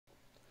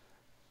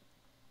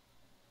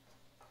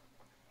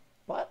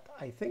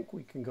I think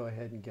we can go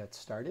ahead and get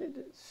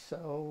started.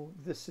 So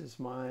this is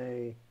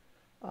my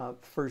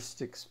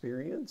first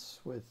experience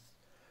with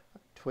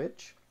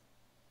Twitch,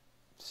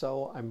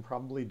 so I'm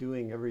probably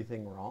doing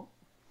everything wrong.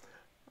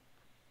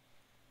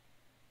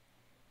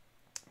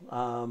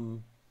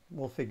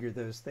 We'll figure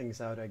those things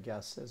out, I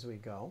guess, as we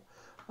go.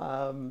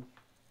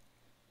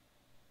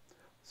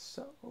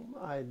 So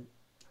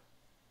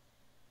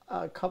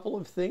a couple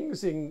of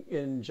things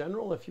in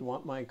general, if you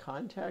want my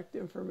contact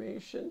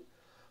information.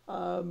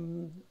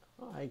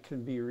 I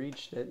can be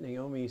reached at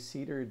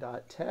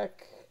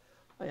naomicedar.tech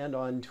and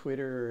on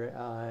Twitter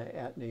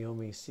at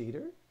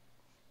naomicedar.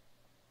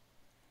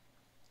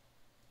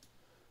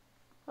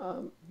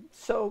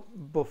 So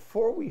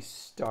before we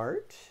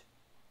start,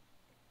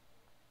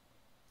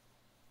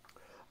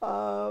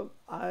 I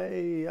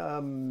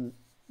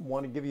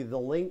want to give you the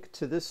link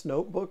to this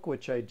notebook,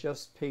 which I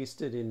just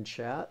pasted in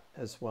chat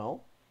as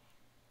well.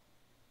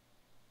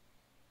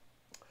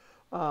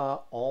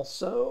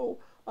 Also,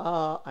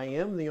 I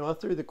am the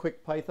author of the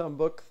Quick Python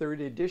book,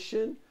 3rd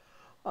edition.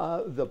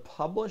 The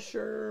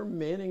publisher,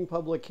 Manning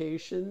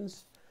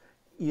Publications,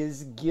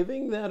 is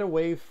giving that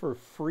away for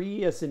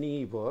free as an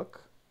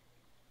ebook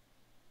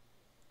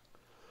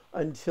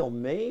until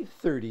May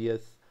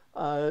 30th.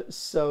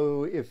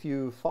 So if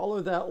you follow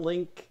that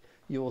link,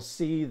 you'll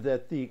see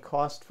that the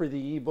cost for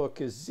the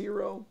ebook is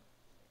 $0.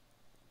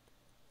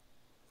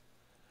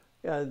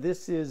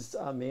 This is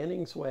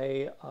Manning's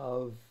way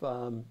of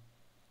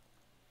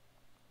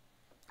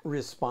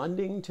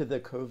responding to the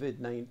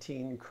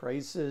COVID-19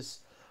 crisis.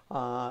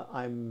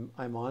 I'm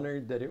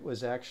honored that it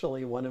was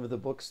actually one of the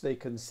books they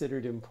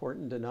considered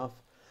important enough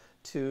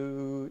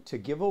to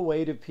give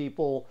away to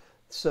people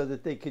so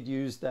that they could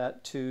use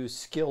that to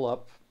skill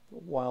up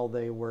while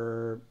they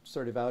were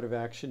sort of out of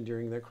action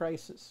during the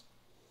crisis.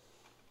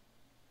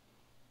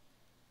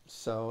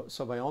 So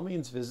by all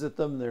means visit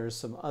them. There's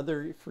some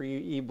other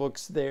free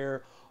ebooks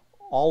there.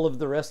 All of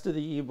the rest of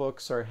the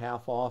ebooks are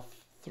half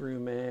off through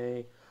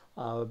May.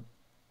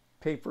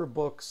 Paper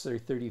books are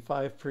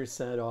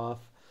 35% off.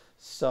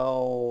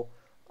 So,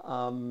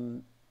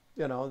 you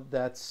know,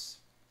 that's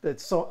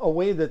a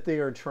way that they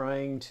are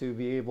trying to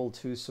be able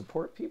to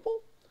support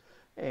people.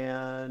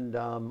 And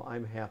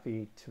I'm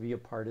happy to be a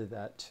part of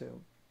that too.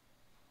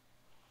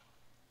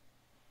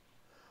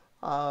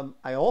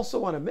 I also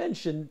want to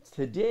mention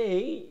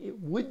today it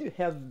would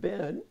have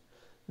been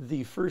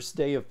the first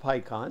day of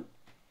PyCon.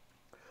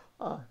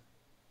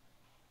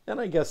 And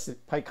I guess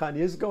PyCon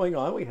is going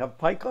on. We have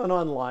PyCon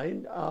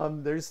online.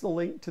 There's the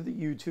link to the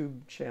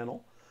YouTube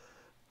channel.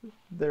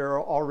 There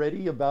are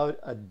already about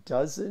a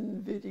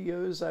dozen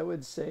videos, I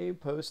would say,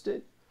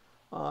 posted.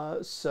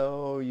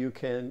 So you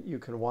can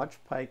watch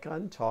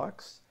PyCon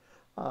talks.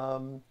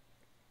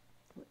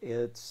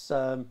 It's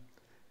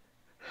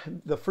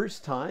the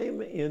first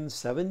time in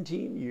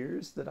 17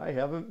 years that I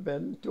haven't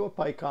been to a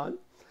PyCon,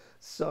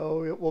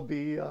 so it will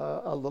be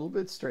a little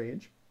bit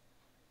strange.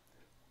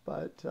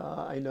 But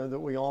I know that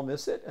we all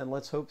miss it, and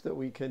let's hope that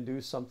we can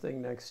do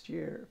something next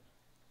year.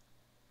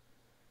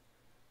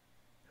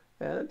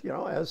 And you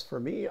know, as for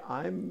me,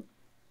 I'm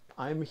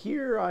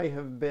here. I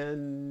have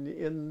been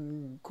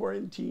in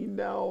quarantine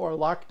now, or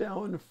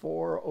lockdown,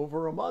 for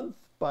over a month.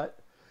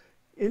 But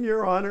in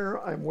your honor,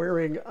 I'm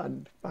wearing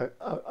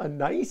a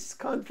nice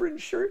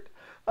conference shirt,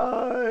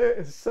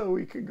 so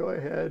we can go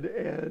ahead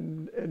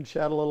and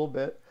chat a little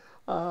bit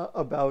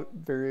about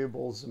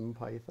variables in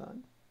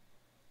Python.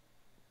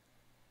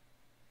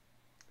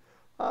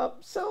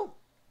 So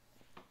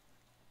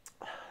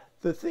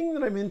the thing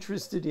that I'm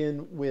interested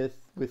in with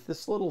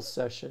this little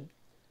session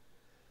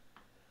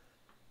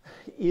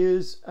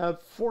is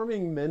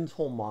forming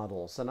mental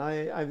models. And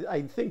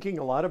I'm thinking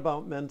a lot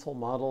about mental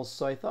models,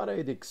 so I thought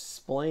I'd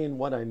explain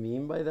what I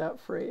mean by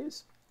that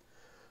phrase.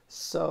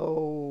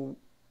 So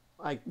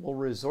I will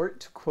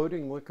resort to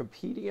quoting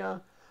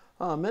Wikipedia.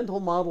 Mental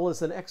model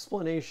is an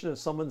explanation of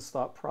someone's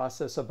thought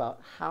process about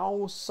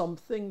how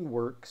something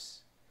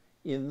works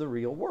in the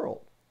real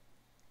world.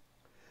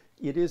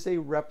 It is a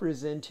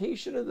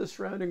representation of the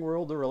surrounding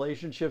world, the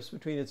relationships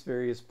between its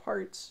various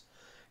parts,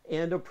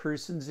 and a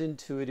person's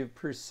intuitive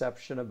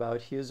perception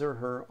about his or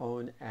her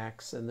own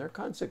acts and their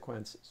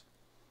consequences.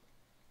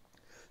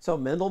 So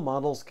mental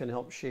models can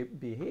help shape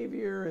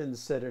behavior and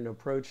set an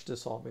approach to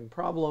solving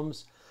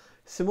problems,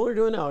 similar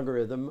to an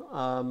algorithm.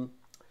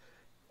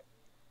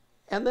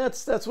 And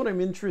that's what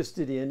I'm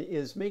interested in,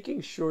 is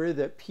making sure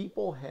that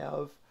people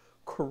have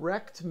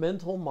correct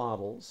mental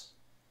models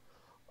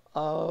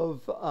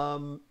of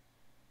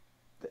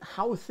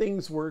how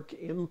things work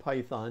in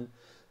Python,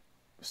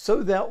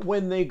 so that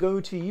when they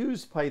go to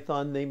use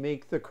Python, they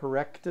make the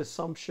correct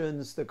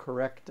assumptions, the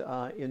correct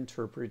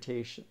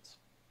interpretations.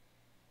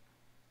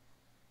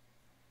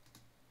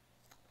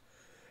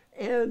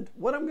 And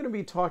what I'm going to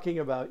be talking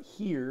about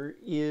here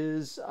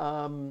is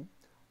a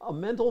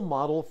mental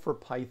model for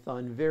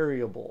Python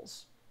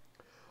variables.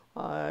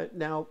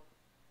 Now,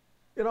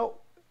 you know,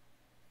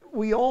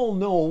 we all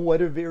know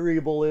what a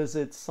variable is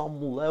at some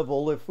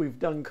level if we've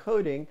done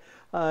coding.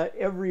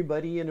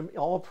 Everybody in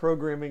all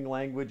programming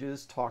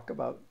languages talk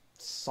about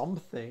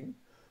something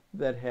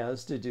that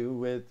has to do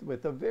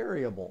with a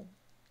variable.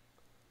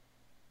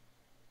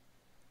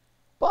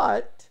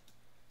 But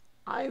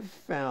I've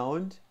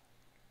found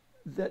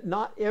that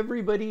not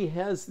everybody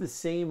has the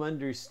same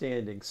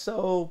understanding.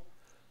 So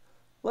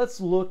let's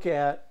look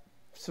at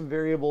some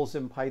variables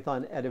in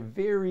Python at a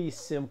very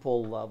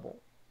simple level.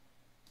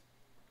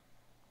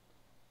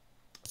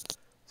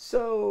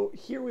 So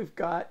here we've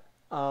got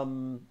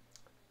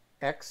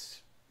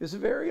x is a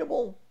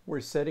variable.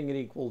 We're setting it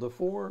equal to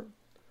 4.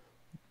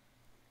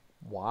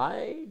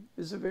 Y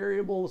is a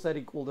variable. Is that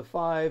equal to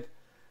 5?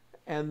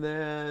 And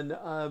then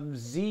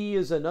z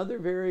is another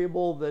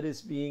variable that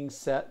is being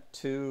set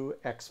to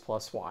x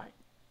plus y.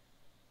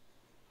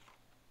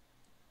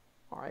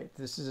 All right,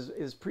 this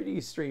is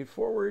pretty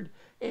straightforward.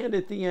 And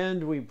at the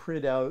end, we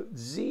print out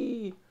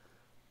z.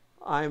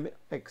 I'm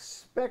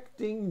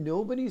expecting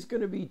nobody's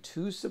going to be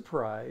too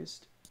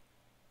surprised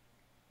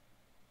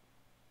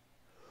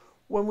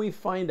when we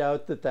find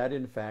out that that,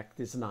 in fact,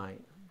 is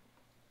 9.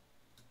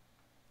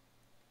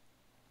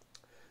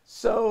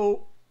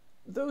 So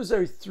those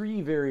are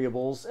 3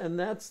 variables, and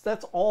that's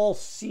all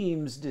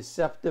seems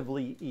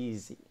deceptively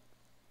easy.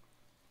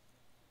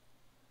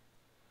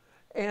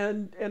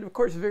 And of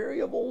course,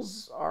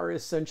 variables are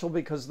essential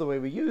because of the way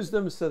we use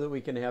them so that we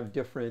can have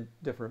different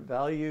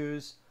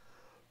values.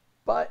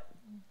 But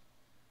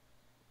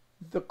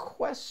the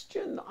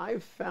question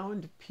I've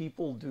found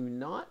people do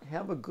not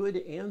have a good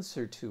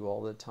answer to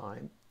all the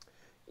time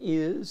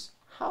is,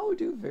 how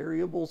do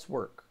variables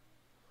work?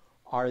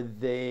 Are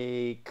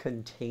they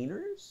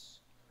containers?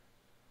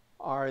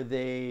 Are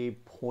they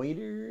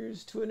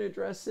pointers to an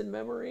address in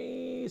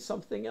memory?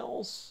 Something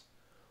else?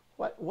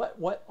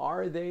 What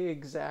are they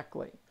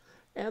exactly?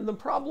 And the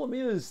problem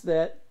is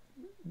that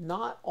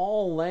not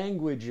all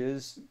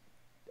languages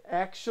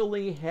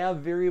actually have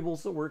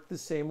variables that work the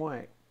same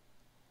way.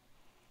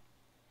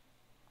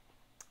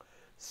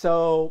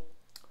 So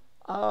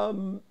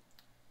in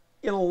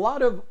a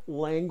lot of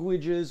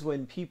languages,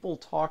 when people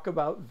talk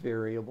about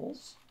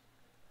variables,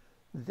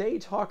 they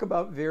talk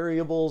about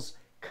variables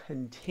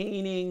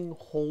containing,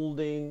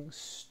 holding,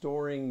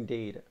 storing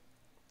data.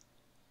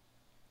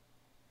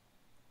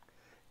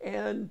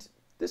 And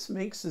this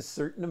makes a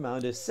certain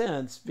amount of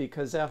sense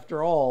because,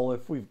 after all,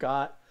 if we've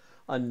got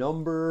a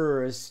number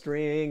or a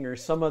string or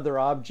some other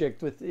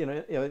object with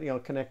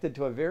connected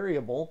to a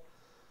variable,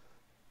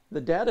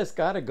 the data's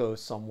got to go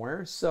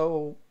somewhere,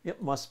 so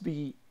it must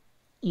be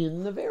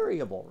in the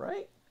variable,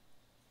 right?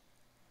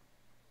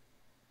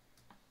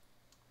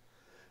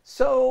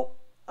 So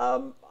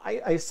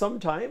I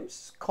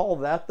sometimes call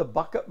that the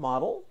bucket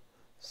model.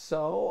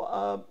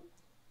 So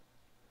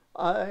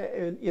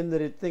in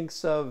that it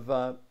thinks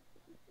of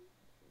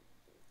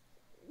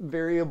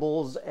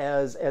variables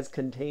as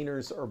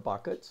containers or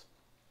buckets.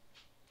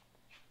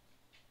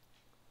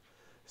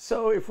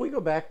 So if we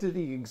go back to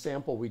the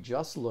example we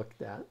just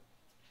looked at,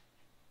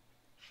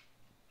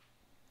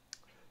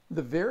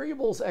 the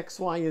variables x,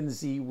 y, and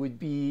z would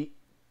be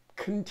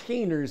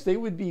containers. They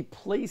would be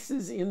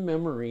places in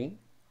memory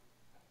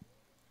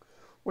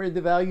where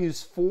the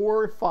values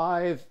 4,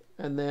 5,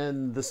 and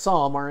then the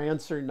sum, our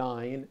answer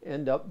 9,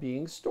 end up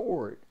being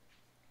stored.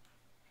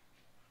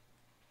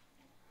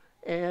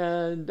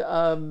 And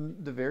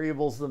the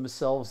variables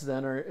themselves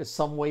then are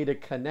some way to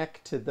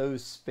connect to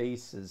those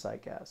spaces, I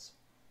guess.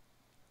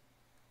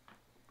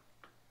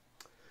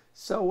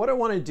 So what I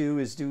want to do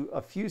is do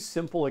a few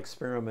simple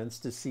experiments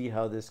to see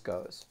how this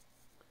goes.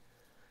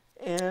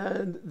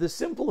 And the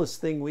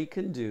simplest thing we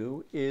can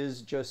do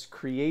is just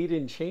create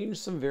and change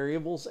some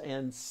variables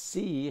and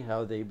see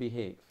how they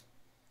behave.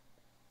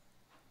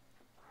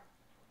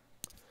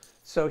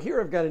 So here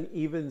I've got an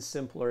even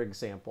simpler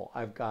example.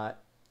 I've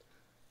got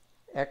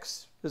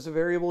x is a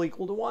variable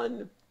equal to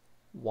 1,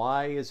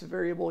 y is a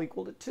variable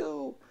equal to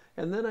 2,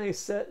 and then I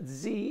set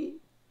z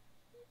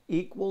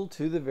equal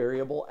to the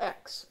variable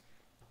x.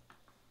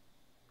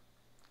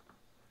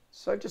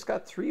 So I've just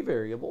got 3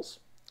 variables,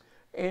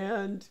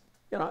 and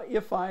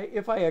if I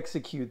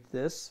execute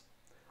this,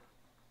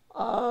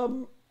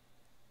 how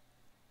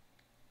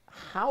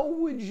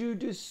would you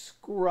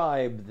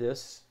describe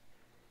this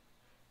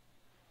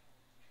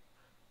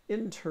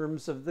in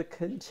terms of the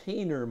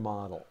container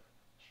model?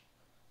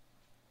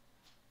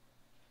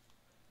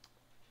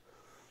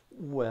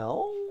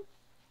 Well,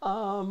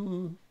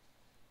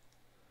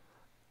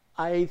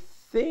 I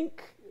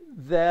think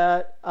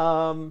that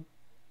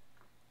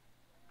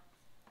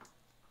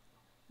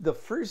the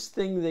first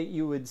thing that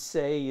you would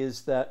say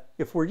is that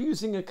if we're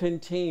using a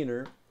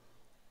container,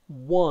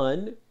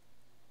 1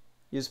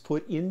 is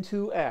put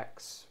into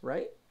x,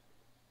 right?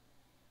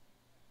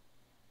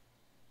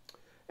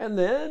 And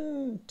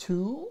then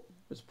 2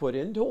 is put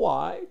into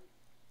y.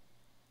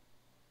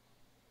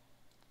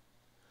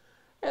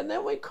 And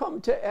then we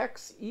come to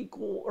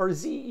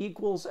z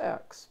equals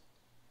x.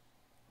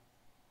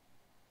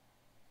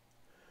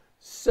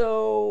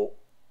 So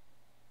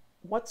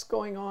what's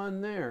going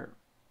on there?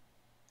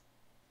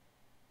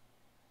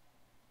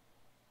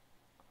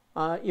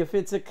 If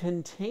it's a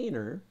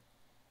container,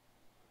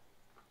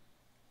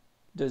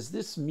 Does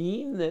this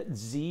mean that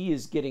z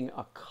is getting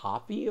a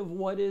copy of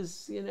what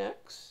is in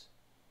x?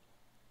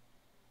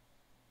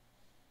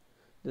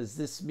 Does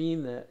this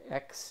mean that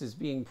x is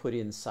being put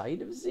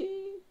inside of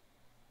z?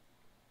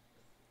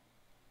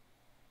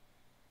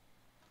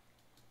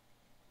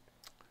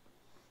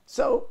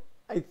 So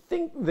I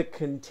think the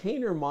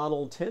container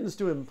model tends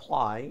to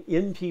imply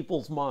in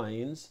people's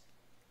minds,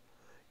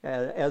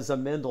 as a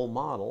mental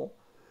model,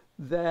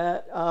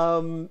 that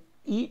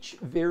each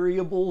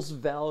variable's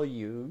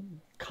value,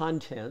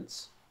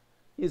 contents,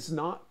 is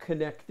not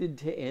connected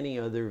to any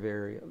other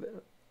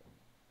variable.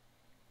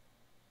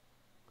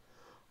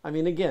 I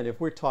mean, again, if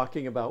we're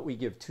talking about we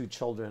give two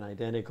children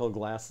identical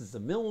glasses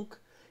of milk,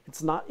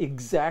 it's not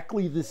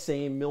exactly the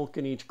same milk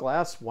in each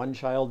glass. One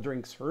child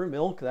drinks her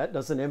milk. That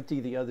doesn't empty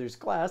the other's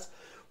glass.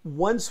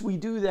 Once we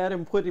do that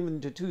and put them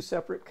into two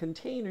separate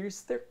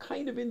containers, they're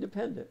kind of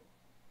independent.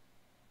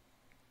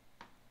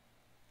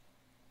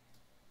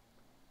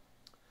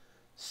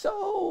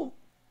 So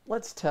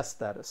let's test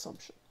that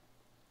assumption.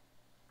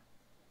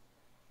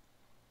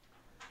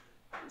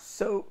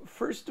 So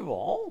first of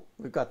all,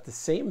 we've got the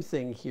same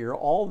thing here.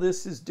 All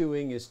this is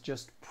doing is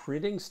just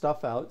printing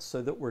stuff out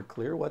so that we're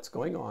clear what's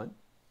going on.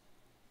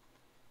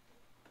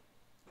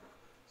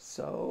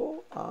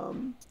 So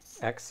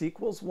x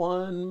equals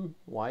 1,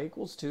 y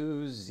equals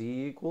 2,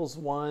 z equals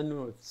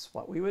 1. That's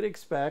what we would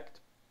expect.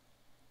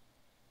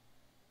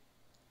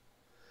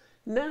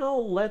 Now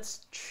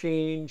let's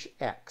change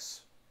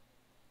x.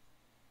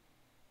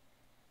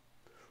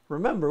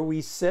 Remember,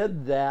 we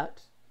said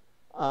that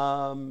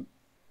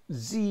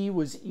z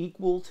was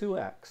equal to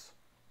x.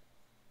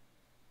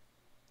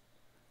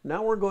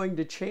 Now we're going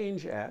to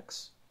change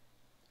x.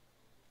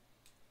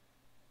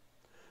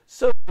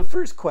 So the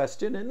first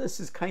question, and this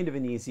is kind of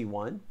an easy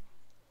one,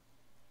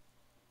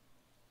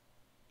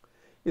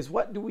 is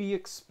what do we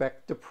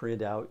expect to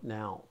print out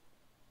now?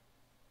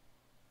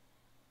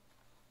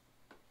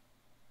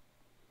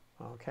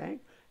 Okay,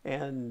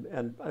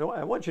 and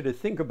I want you to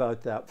think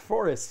about that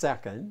for a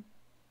second.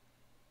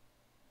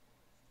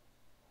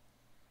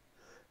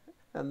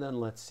 And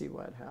then let's see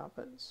what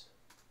happens.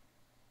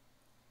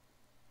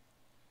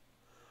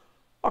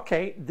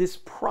 Okay, this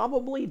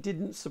probably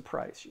didn't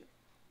surprise you.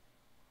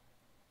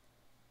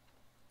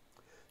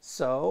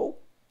 So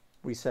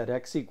we said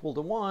x equal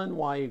to 1,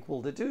 y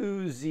equal to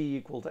 2, z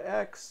equal to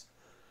x.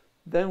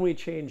 Then we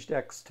changed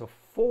x to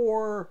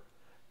 4.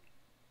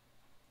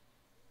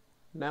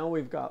 Now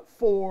we've got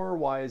 4,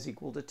 y is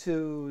equal to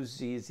 2,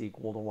 z is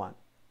equal to 1.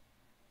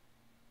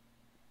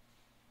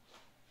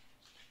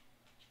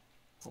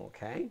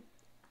 Okay.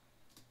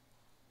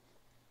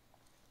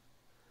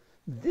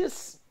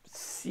 This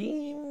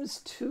seems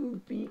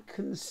to be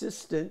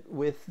consistent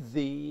with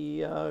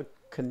the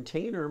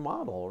container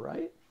model,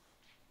 right?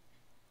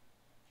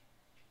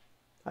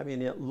 I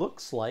mean, it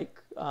looks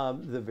like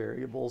the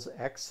variables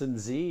x and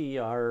z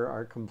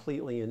are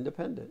completely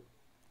independent,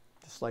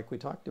 just like we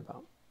talked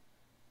about.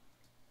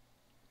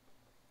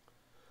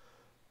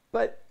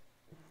 But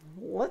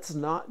let's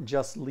not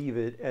just leave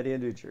it at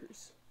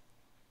integers.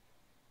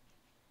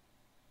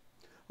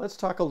 Let's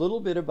talk a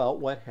little bit about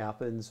what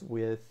happens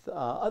with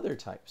other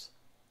types.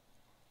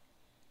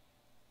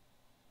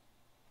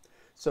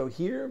 So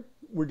here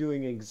we're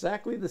doing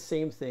exactly the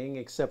same thing,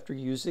 except we're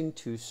using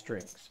two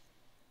strings.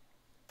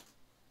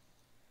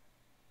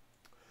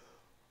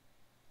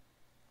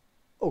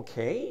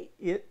 Okay,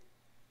 it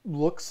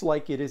looks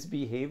like it is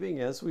behaving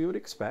as we would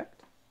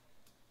expect.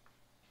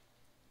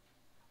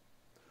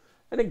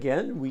 And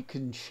again, we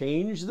can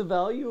change the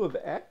value of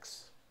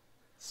x,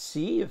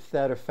 see if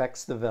that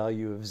affects the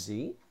value of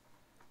z.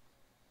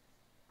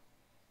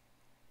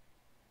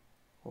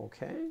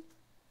 Okay.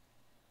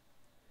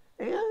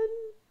 And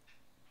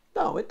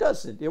no, it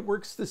doesn't. It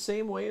works the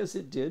same way as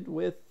it did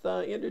with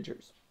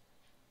integers.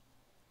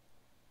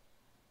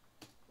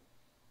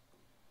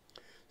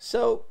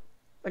 So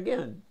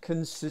again,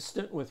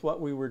 consistent with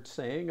what we were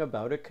saying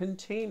about a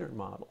container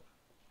model.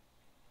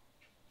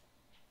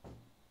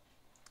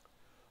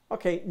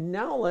 Okay,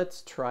 now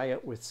let's try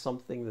it with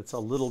something that's a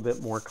little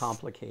bit more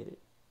complicated.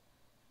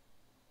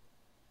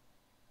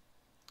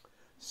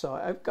 So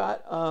I've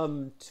got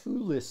two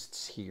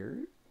lists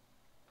here.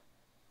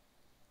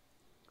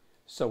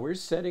 So we're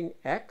setting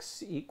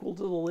x equal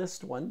to the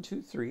list 1,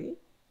 2, 3,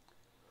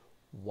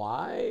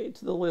 y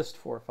to the list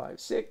 4, 5,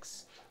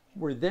 6.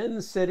 We're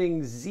then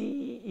setting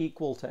z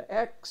equal to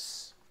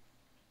x.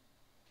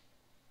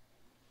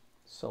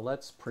 So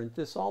let's print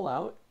this all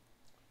out.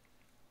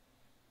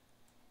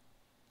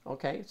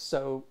 Okay,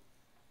 so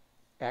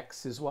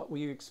x is what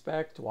we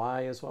expect,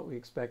 y is what we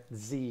expect,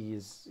 z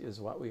is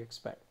what we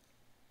expect.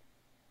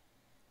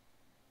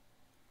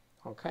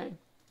 Okay.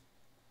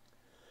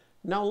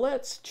 Now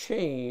let's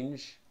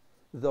change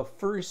the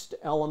first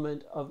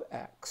element of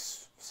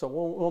x. So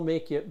we'll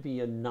make it be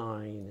a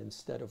 9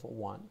 instead of a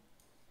 1.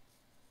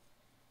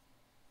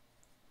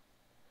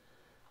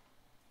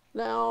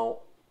 Now,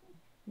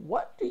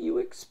 what do you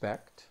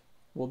expect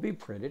will be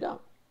printed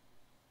out?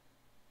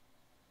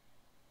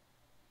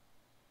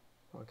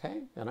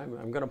 Okay, and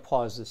I'm going to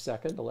pause a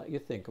second to let you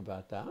think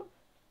about that.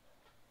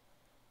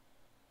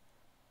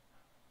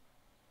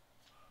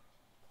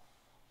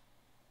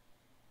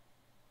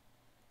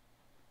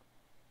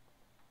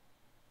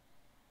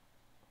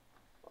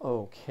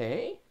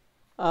 Okay.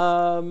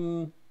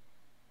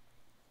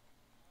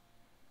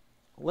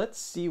 Let's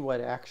see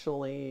what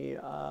actually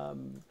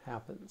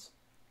happens.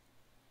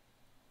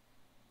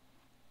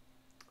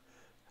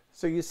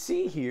 So you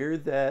see here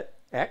that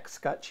x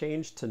got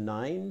changed to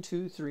 9,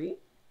 2, 3.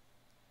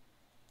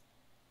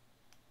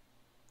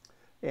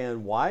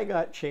 And y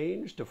got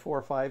changed to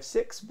 4, 5,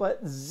 6. But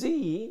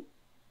z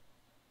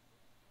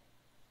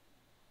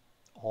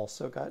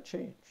also got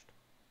changed.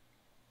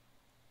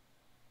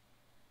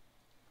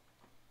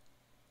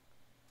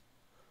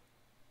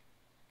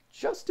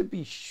 Just to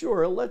be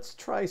sure, let's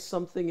try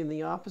something in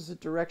the opposite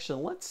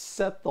direction. Let's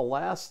set the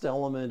last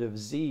element of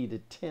z to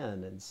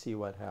 10 and see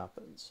what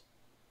happens.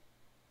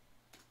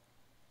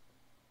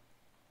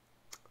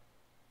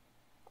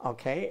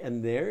 Okay,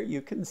 and there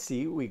you can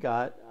see we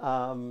got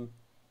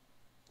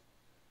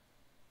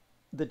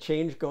the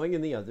change going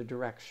in the other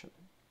direction.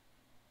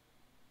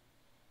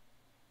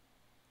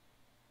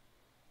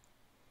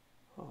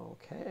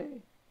 Okay.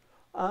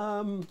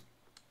 And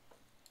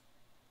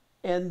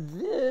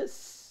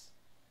this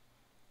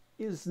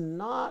is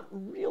not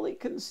really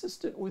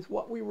consistent with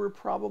what we were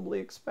probably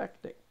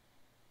expecting.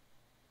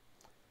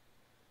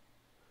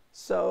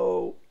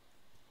 So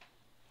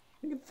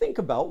you can think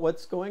about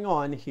what's going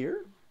on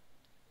here.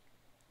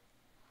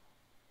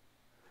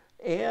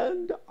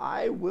 And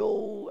I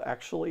will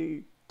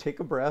actually take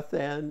a breath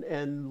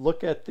and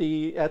look at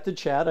the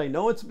chat. I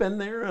know it's been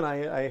there and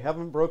I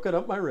haven't broken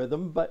up my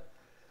rhythm, but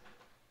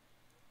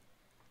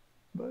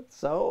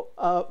so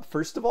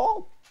first of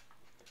all,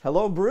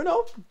 hello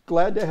Bruno,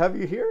 glad to have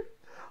you here.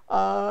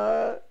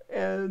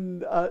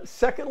 And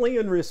secondly,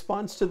 in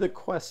response to the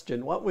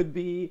question, what would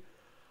be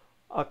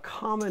a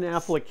common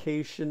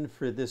application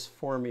for this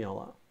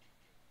formula?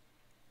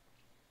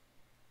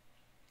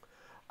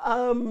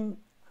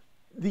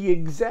 The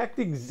exact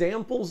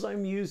examples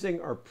I'm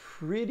using are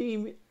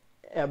pretty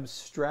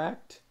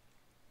abstract.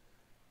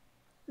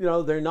 You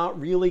know, they're not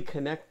really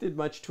connected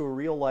much to a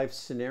real life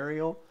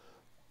scenario,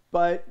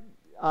 but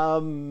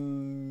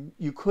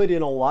you could,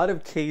 in a lot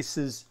of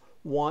cases,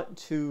 want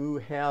to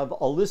have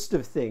a list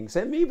of things.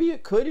 And maybe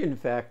it could, in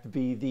fact,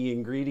 be the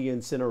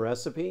ingredients in a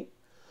recipe.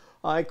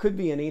 It could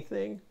be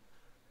anything.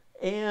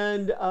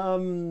 And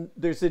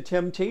there's a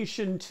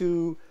temptation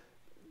to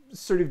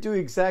sort of do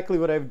exactly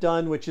what I've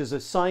done, which is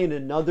assign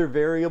another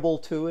variable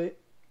to it,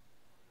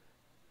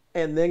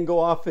 and then go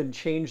off and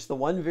change the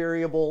one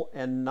variable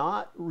and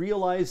not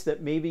realize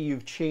that maybe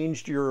you've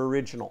changed your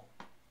original.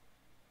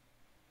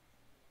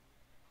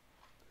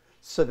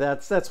 So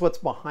that's what's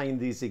behind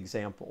these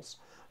examples.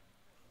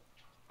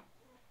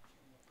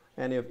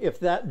 And if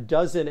that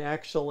doesn't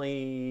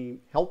actually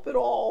help at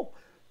all,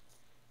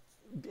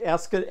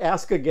 ask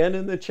again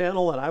in the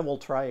channel and I will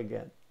try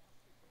again.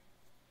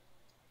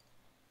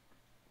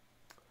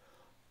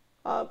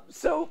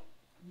 So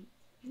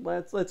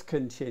let's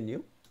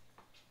continue.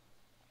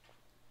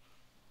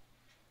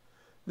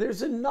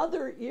 There's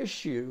another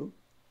issue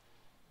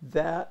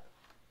that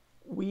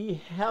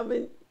we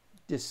haven't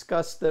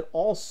discussed that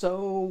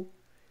also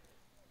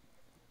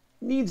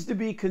needs to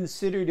be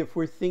considered if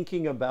we're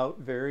thinking about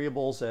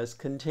variables as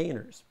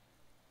containers.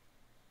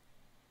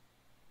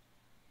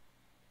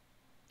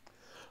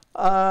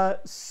 The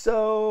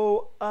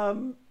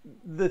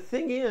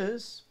thing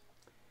is,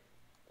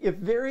 if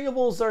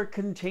variables are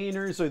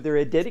containers or they're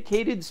a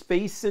dedicated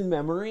space in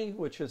memory,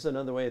 which is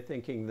another way of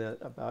thinking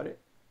about it,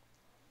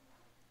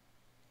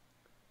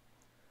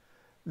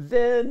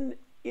 then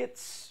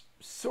it's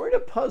sort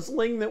of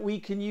puzzling that we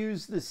can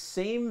use the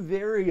same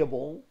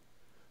variable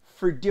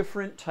for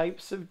different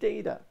types of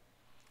data,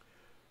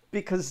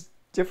 because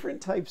different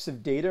types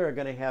of data are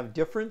going to have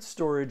different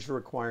storage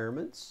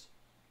requirements.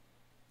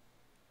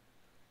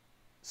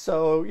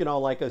 So, you know,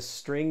 like a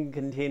string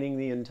containing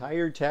the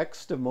entire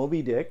text of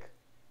Moby Dick,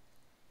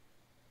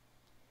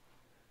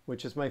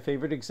 which is my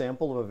favorite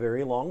example of a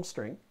very long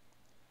string,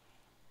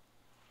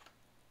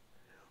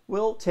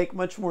 will take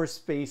much more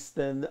space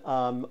than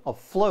a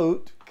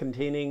float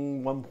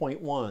containing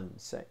 1.1,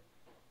 say.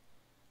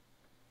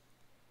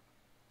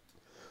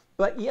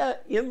 But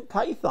yet, in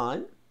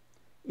Python,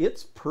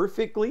 it's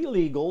perfectly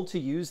legal to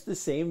use the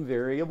same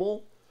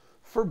variable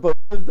for both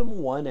of them,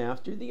 one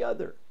after the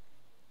other.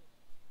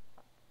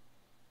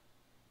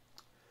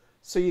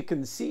 So you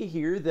can see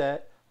here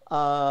that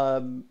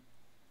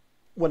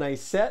when I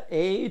set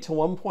a to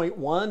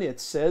 1.1, it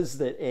says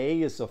that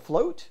a is a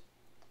float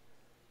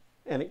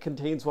and it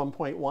contains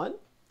 1.1.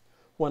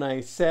 When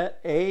I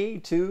set a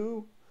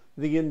to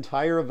the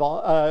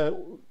entire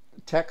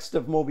text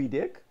of Moby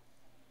Dick,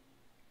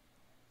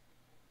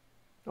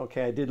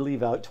 okay, I did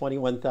leave out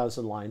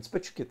 21,000 lines,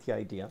 but you get the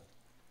idea.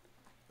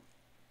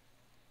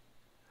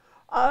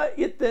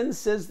 It then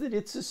says that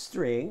it's a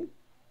string,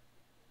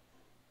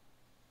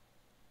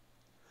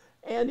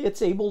 and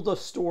it's able to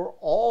store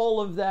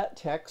all of that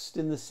text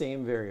in the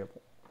same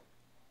variable.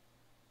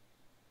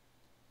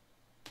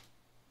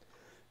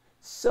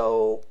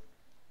 So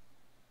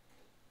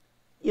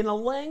in a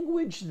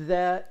language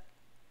that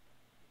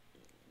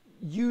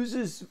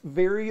uses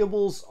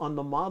variables on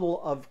the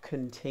model of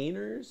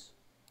containers,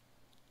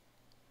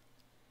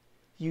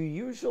 you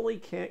usually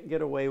can't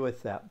get away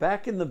with that.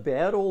 Back in the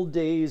bad old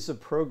days of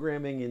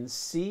programming in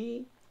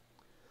C,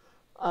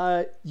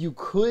 you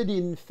could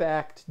in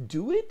fact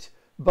do it,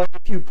 but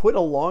if you put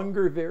a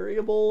longer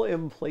variable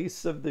in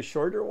place of the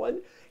shorter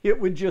one, it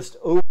would just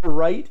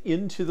overwrite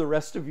into the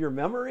rest of your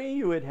memory.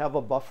 You would have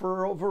a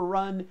buffer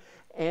overrun,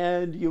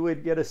 and you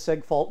would get a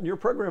seg fault, and your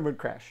program would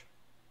crash.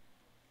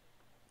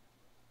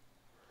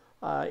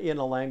 In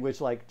a language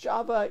like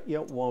Java,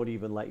 it won't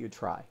even let you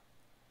try.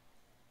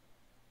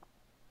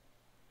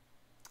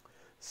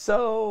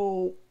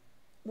 So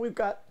we've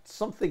got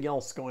something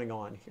else going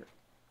on here.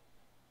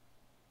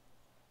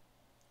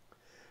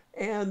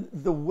 And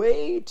the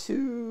way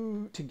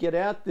to get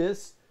at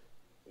this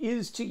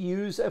is to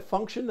use a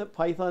function that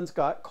Python's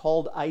got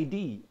called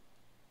ID.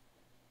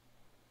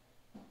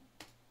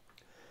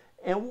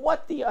 And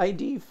what the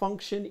ID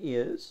function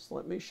is,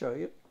 let me show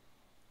you.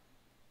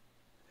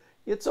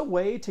 It's a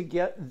way to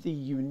get the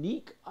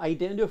unique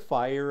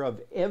identifier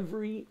of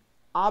every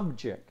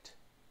object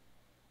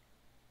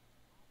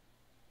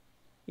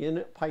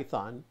in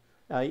Python,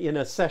 in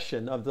a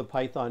session of the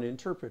Python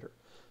interpreter.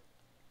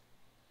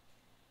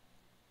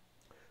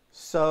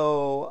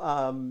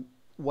 So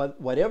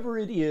whatever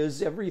it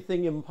is,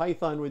 everything in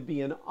Python would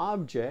be an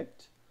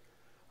object,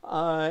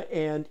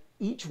 and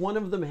each one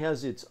of them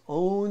has its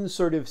own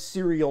sort of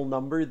serial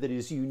number that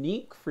is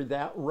unique for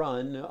that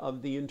run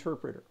of the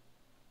interpreter.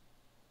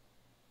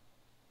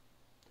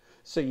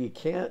 So you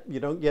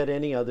don't get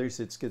any others.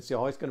 It's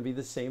always going to be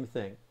the same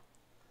thing.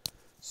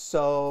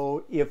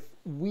 So if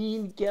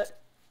we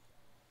get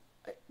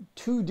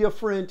two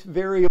different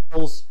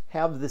variables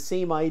have the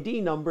same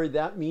ID number,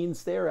 that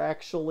means they're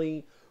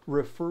actually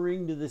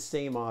referring to the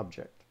same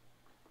object.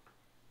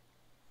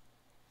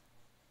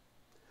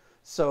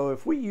 So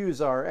if we use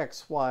our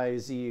X, Y,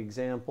 Z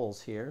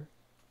examples here,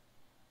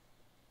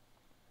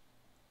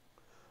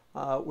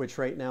 which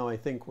right now I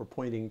think we're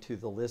pointing to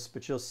the list,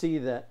 but you'll see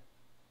that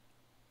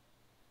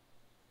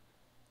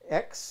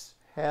X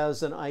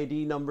has an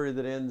ID number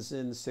that ends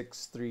in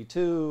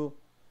 632.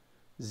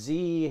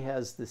 Z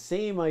has the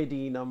same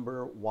ID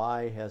number.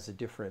 Y has a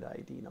different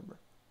ID number.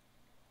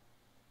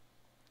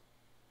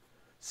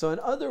 So in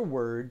other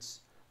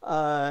words,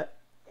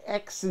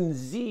 X and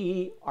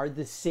Z are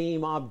the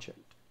same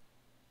object.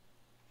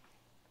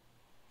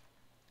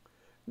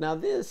 Now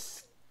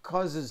this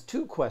causes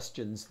two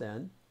questions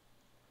then.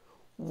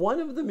 One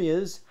of them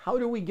is, how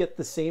do we get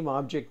the same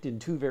object in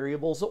two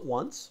variables at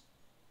once?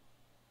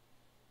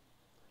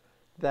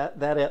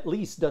 That at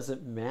least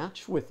doesn't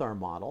match with our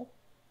model.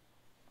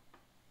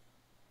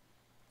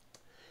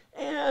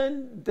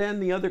 And then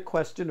the other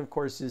question, of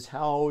course, is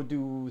how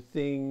do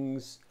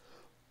things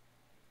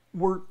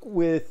work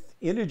with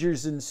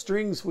integers and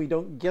strings? We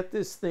don't get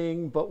this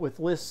thing, but with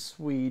lists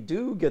we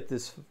do get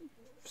this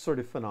sort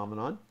of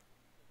phenomenon.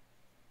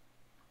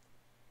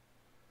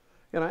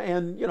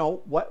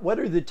 What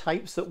are the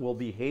types that will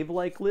behave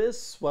like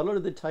lists? What are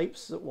the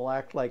types that will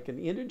act like an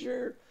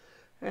integer?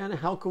 And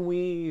how can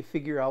we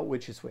figure out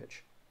which is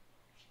which?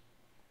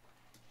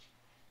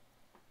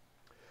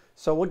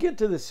 So we'll get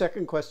to the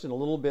second question a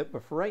little bit,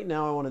 but for right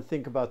now I want to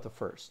think about the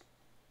first.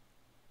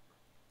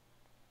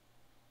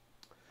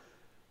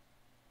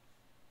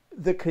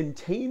 The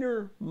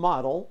container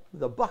model,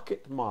 the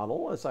bucket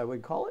model as I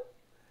would call it,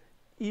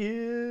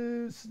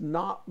 is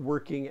not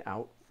working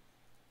out.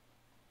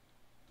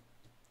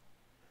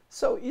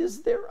 So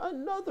is there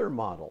another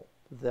model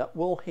that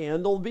will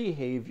handle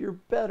behavior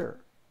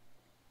better?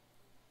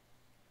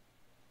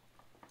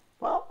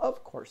 Well,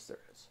 of course there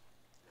is.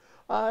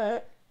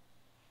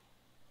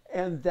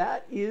 And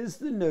that is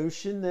the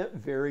notion that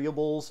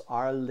variables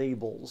are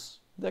labels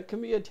that can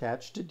be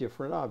attached to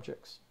different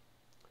objects.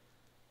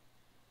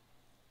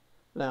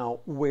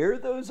 Now, where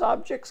those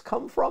objects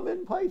come from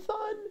in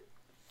Python,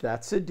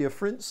 that's a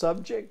different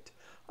subject.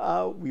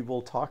 We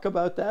will talk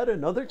about that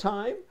another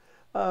time.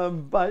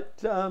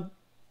 But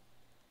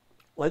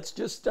let's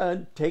just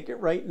take it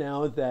right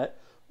now that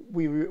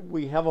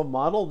we have a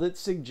model that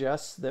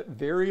suggests that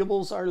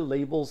variables are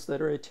labels that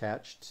are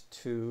attached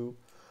to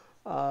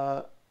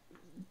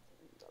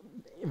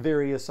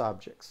various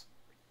objects.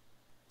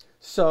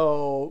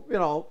 So,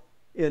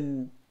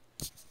 in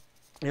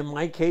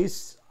my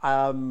case,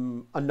 a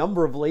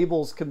number of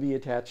labels can be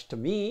attached to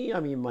me. I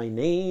mean, my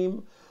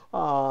name,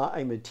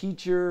 I'm a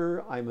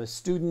teacher, I'm a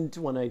student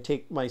when I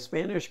take my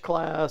Spanish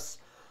class,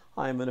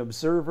 I'm an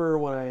observer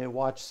when I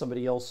watch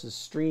somebody else's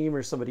stream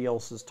or somebody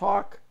else's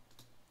talk.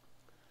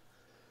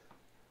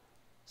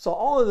 So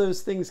all of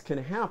those things can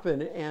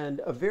happen,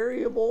 and a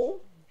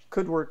variable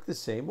could work the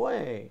same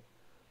way.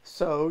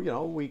 So,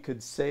 we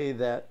could say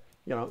that,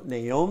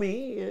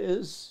 Naomi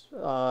is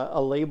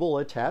a label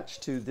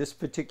attached to this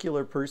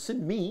particular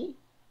person, me,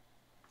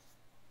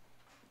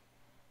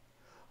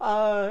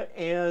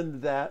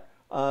 and that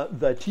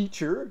the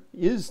teacher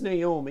is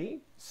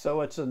Naomi,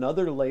 so it's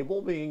another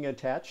label being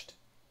attached.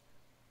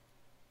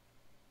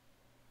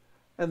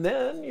 And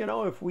then,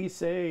 if we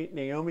say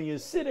Naomi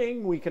is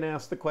sitting, we can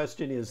ask the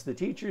question, is the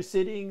teacher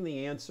sitting?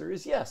 The answer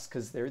is yes,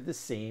 because they're the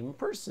same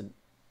person.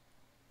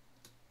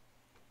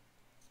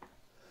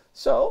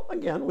 So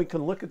again, we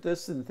can look at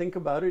this and think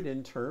about it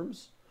in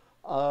terms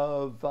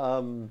of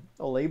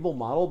a label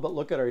model, but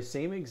look at our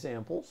same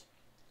examples.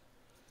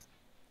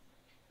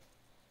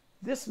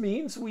 This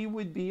means we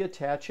would be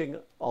attaching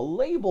a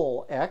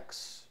label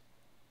x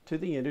to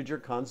the integer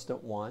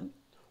constant 1,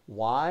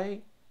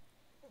 y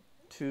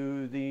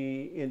to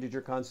the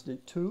integer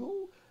constant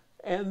 2,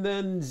 and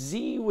then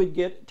z would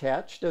get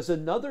attached as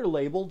another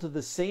label to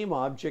the same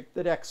object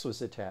that x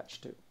was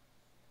attached to.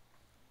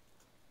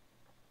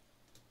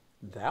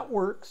 That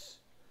works.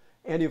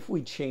 And if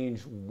we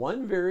change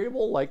one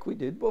variable like we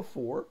did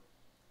before,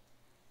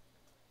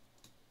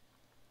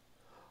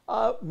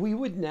 we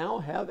would now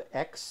have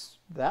x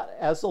that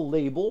as a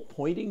label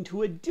pointing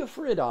to a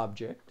different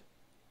object.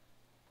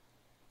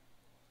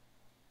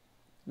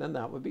 Then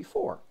that would be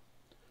 4.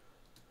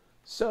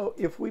 So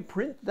if we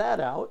print that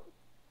out,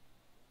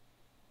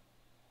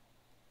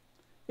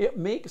 it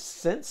makes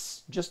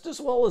sense just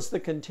as well as the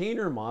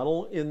container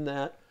model in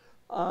that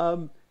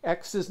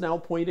x is now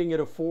pointing at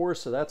a 4,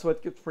 so that's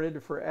what gets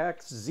printed for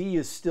x. Z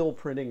is still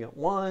printing at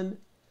 1,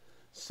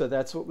 so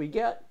that's what we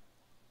get.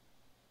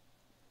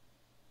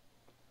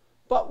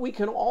 But we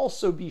can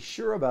also be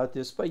sure about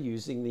this by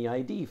using the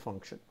ID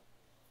function.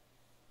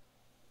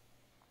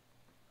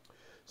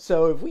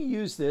 So if we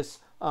use this,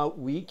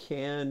 we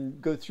can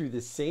go through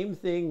the same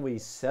thing. We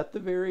set the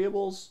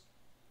variables,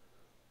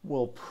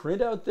 we'll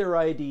print out their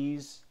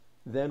IDs,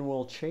 then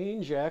we'll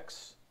change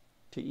x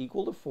to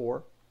equal to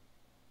 4,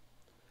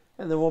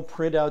 and then we'll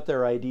print out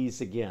their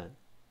IDs again.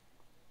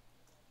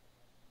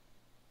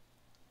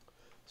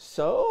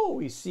 So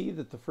we see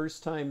that the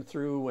first time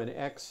through when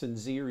x and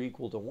z are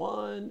equal to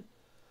 1,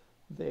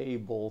 they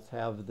both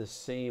have the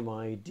same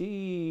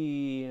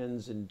ID,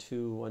 ends in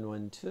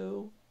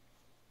 2112.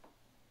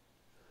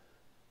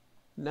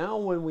 Now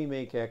when we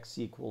make x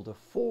equal to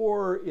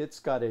 4, it's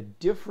got a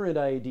different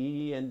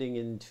ID ending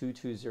in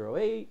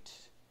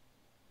 2208.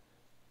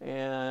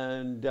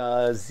 And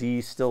z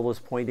still is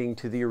pointing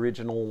to the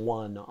original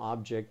 1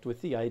 object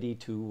with the ID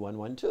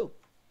 2112.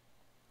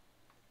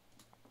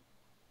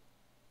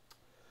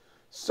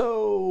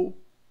 So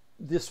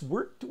this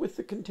worked with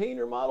the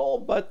container model,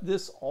 but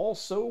this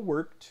also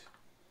works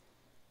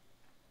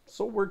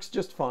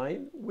just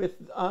fine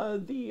with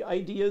the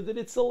idea that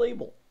it's a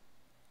label.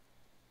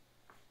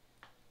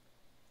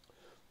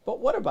 But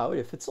what about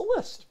if it's a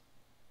list?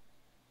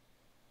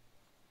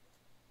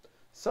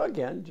 So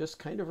again, just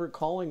kind of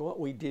recalling what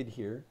we did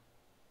here.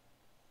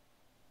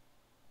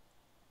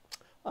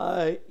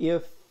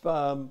 If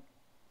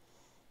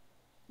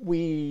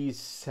we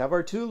have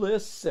our two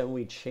lists and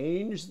we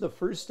change the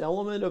first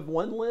element of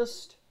one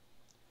list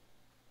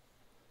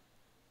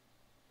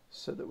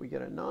so that we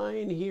get a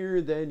 9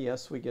 here, then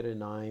yes, we get a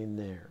 9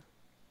 there.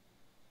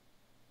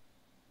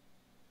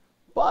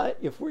 But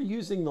if we're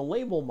using the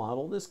label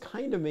model, this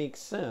kind of makes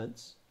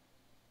sense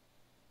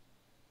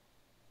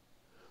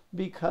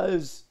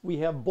because we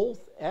have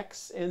both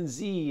x and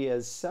z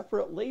as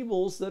separate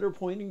labels that are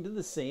pointing to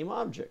the same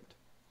object.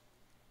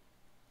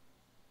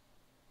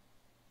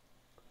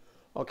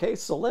 Okay,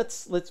 so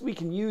we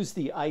can use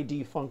the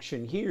ID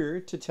function here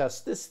to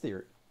test this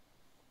theory.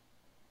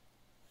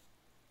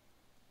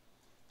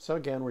 So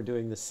again, we're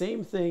doing the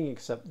same thing,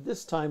 except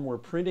this time we're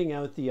printing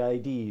out the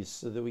IDs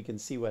so that we can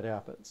see what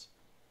happens.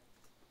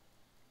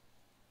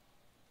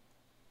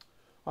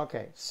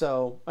 Okay,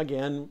 so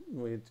again,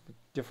 with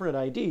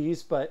different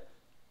IDs, but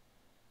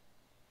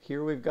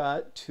here we've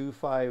got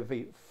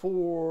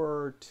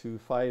 2584,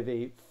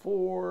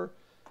 2584.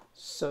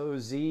 So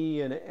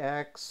z and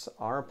x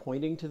are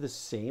pointing to the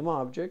same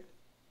object.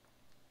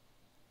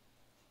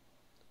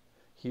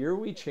 Here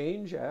we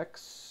change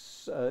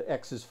x,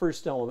 x's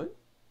first element.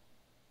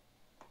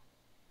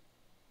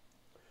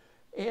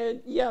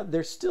 And yeah,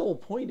 they're still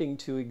pointing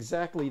to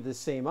exactly the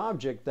same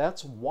object.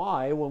 That's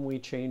why when we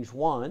change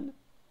one,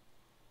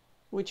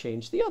 we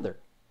change the other.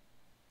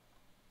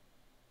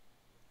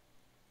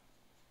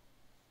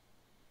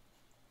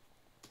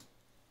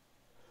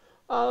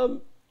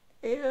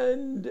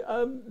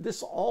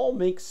 This all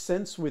makes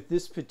sense with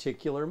this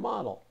particular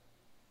model.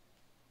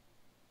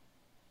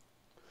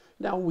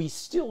 Now, we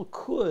still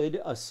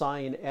could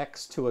assign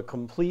x to a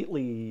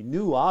completely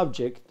new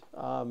object,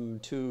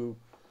 to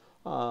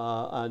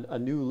a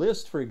new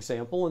list, for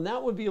example, and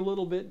that would be a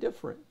little bit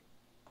different.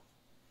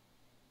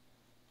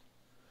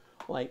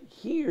 Like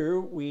here,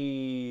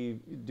 we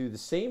do the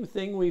same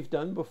thing we've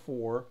done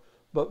before,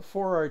 but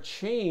for our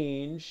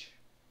change,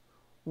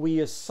 we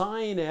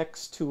assign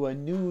x to a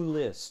new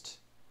list.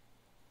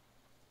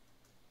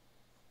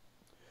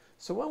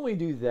 So when we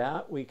do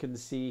that, we can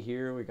see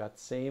here we got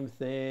same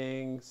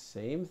thing,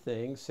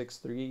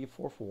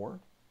 6344.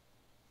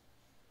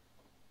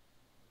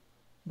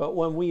 But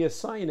when we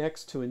assign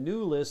x to a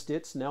new list,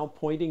 it's now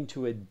pointing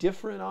to a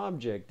different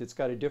object. It's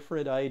got a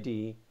different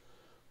ID,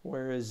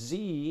 whereas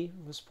z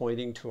was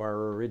pointing to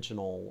our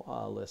original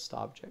list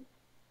object.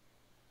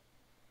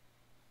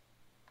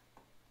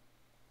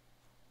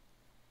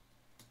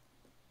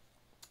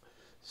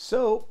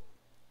 So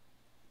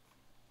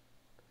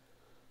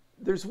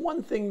there's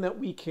one thing that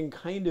we can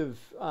kind of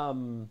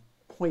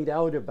point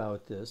out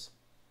about this,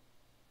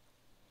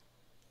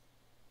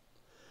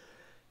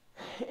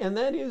 and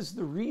that is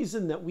the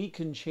reason that we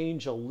can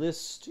change a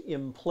list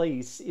in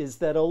place is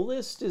that a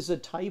list is a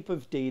type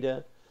of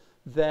data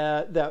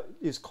that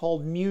is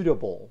called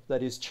mutable,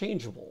 that is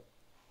changeable.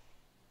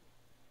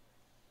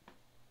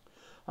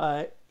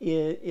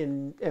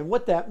 And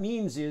what that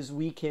means is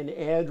we can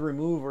add,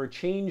 remove, or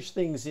change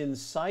things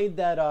inside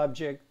that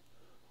object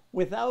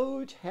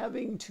without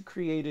having to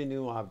create a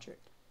new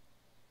object.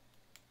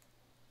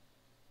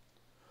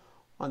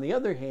 On the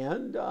other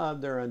hand,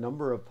 there are a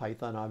number of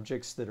Python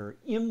objects that are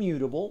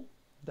immutable.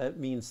 That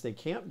means they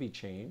can't be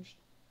changed.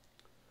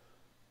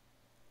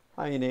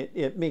 I mean,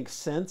 it makes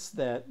sense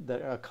that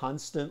a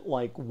constant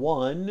like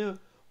 1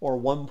 or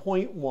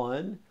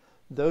 1.1,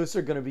 those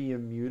are going to be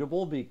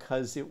immutable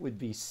because it would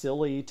be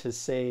silly to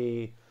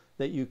say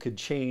that you could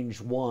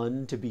change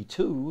 1 to be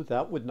 2.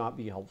 That would not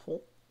be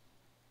helpful.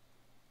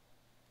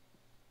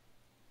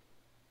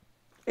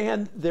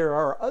 And there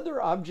are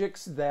other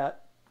objects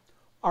that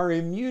are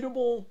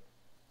immutable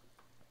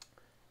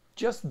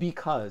just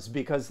because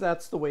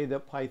that's the way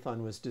that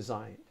Python was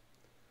designed.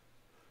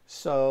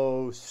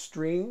 So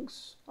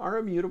strings are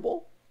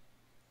immutable.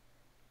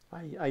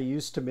 I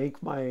used to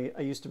make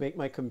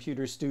my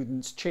computer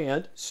students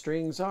chant,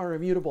 strings are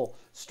immutable,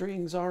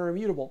 strings are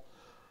immutable.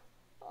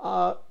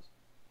 So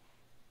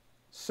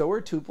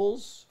are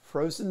tuples,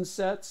 frozen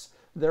sets.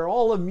 They're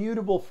all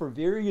immutable for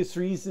various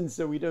reasons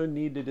that we don't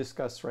need to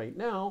discuss right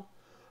now.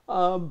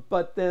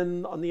 But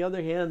then on the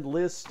other hand,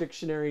 lists,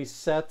 dictionaries,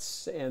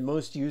 sets, and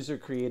most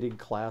user-created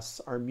class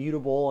are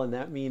mutable, and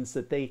that means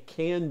that they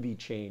can be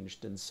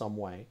changed in some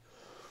way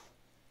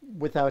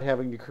without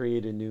having to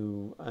create a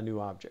new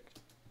object.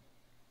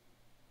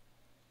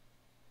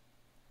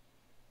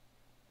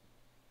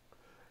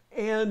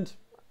 And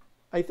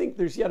I think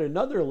there's yet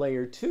another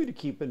layer too to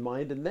keep in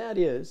mind, and that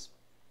is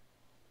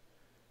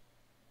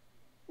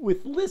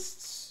with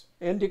lists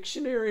and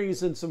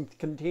dictionaries and some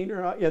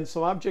container and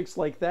some objects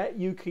like that,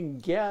 you can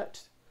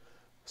get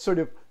sort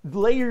of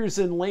layers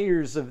and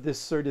layers of this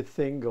sort of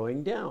thing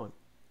going down.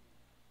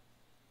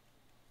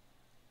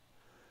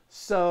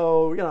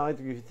 So,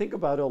 if you think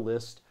about a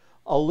list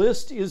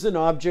is an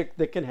object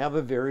that can have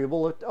a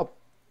variable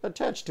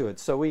attached to it.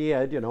 So we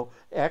had,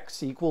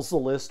 x equals the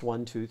list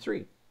 1, 2,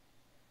 3.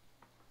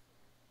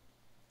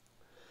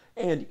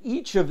 And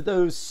each of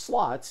those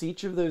slots,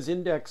 each of those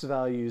index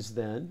values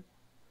then,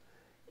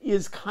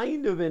 is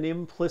kind of an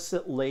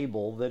implicit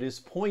label that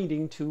is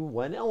pointing to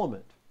one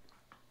element.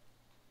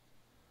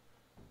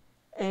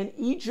 And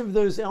each of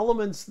those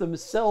elements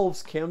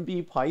themselves can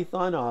be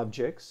Python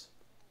objects,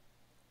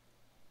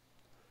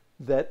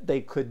 that they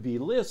could be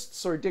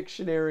lists or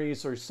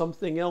dictionaries or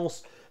something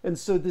else. And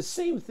so the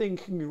same thing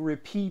can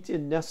repeat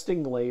in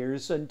nesting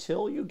layers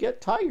until you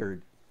get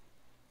tired.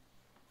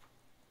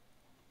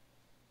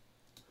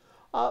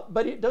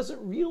 But it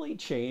doesn't really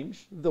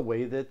change the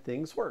way that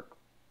things work.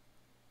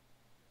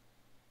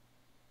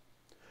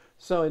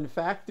 So in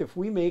fact, if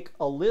we make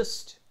a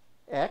list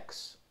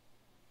X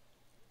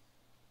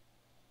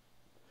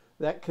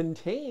that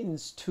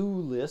contains 2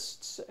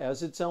 lists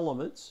as its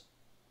elements,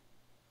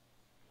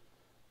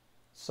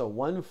 so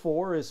 1,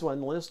 4 is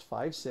one list,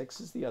 5,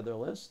 6 is the other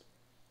list,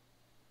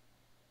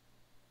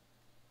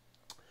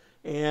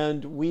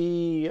 and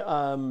we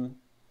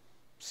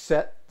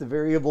set the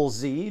variable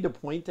z to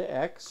point to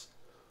X,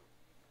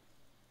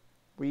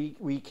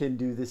 we can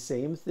do the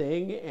same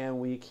thing, and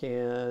we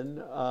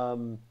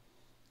can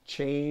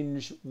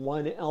change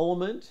one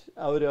element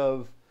out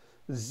of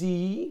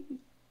z's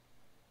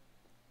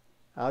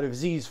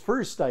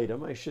first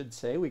item, I should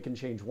say. We can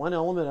change one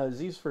element out of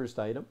z's first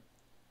item.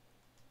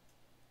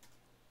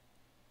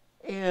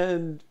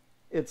 And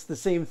it's the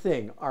same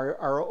thing.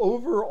 Our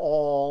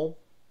overall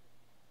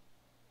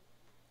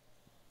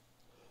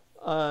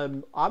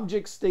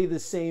objects stay the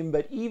same,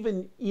 but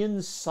even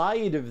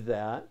inside of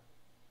that,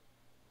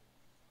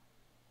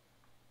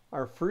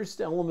 our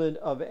first element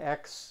of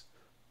X,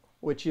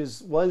 which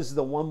was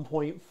the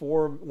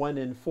 1.4, 1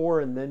 and 4,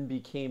 and then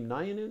became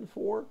 9 and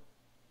 4,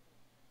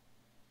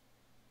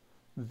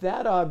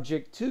 that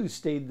object too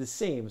stayed the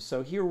same.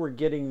 So here we're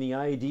getting the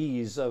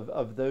IDs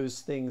of those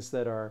things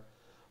that are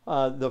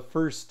the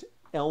first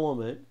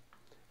element.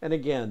 And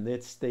again,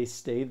 they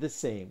stay the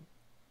same.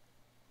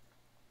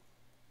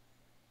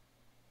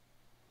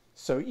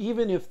 So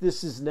even if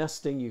this is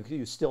nesting,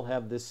 you still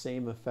have this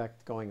same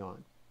effect going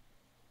on.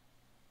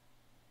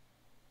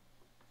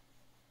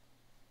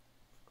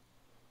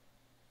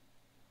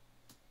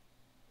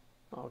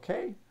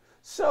 Okay,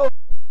 so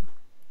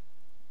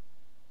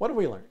what have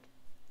we learned?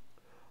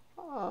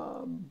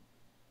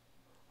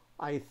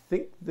 I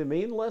think the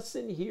main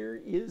lesson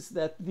here is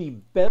that the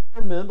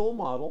better mental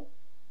model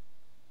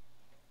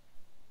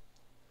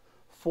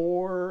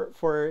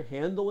for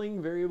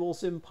handling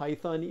variables in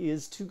Python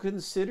is to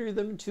consider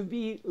them to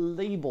be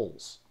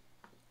labels,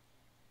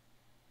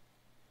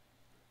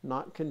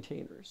 not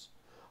containers.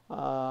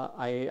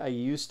 I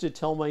used to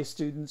tell my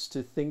students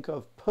to think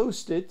of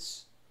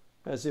Post-its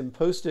as in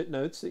post-it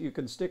notes that you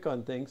can stick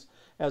on things,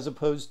 as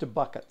opposed to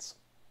buckets.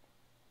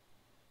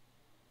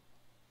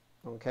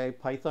 Okay,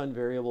 Python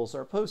variables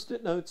are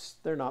post-it notes,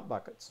 they're not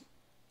buckets.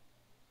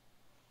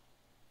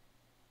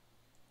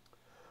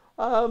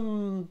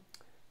 And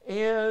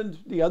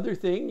the other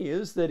thing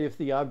is that if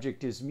the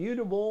object is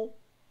mutable,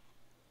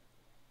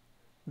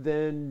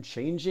 then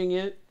changing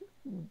it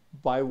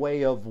by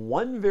way of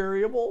one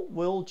variable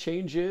will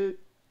change it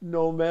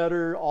no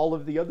matter all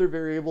of the other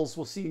variables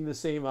will see the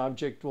same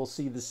object will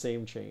see the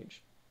same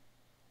change.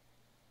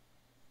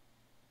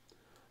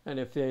 And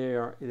if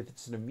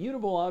it's an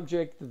immutable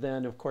object,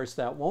 then of course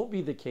that won't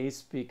be the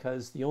case,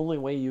 because the only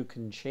way you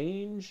can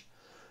change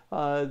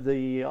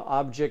the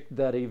object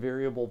that a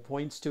variable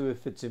points to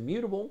if it's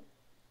immutable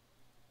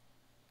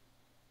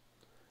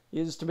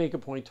is to make a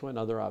point to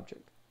another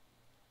object.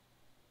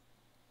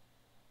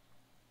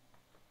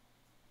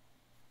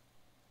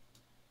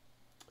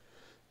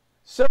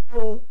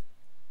 So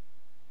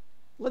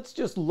let's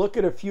just look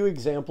at a few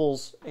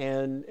examples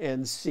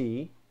and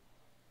see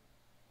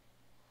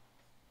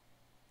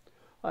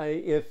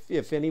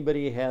if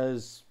anybody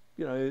has,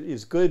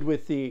 is good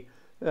with the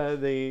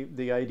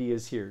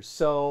ideas here.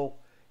 So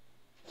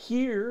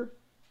here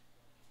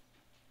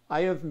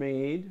I have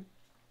made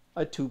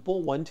a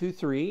tuple 1, 2,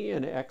 3,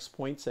 and x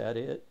points at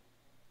it.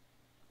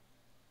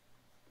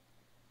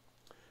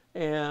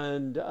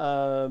 And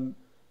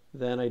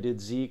then I did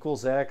z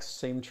equals x,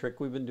 same trick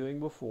we've been doing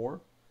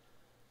before.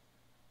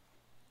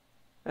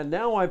 And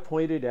now I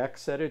pointed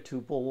x at a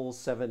tuple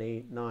 7,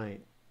 8,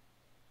 9.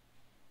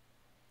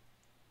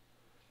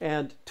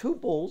 And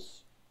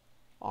tuples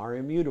are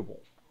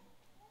immutable.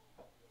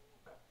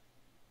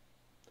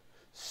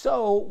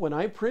 So when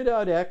I print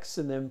out x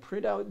and then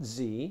print out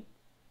z,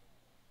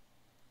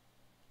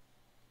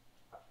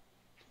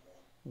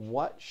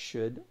 what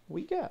should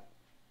we get?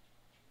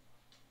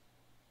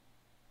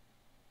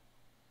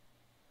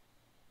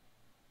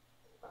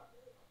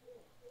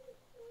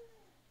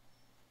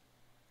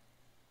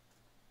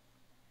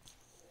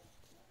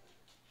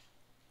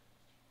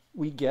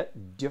 We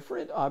get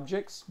different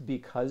objects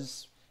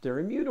because they're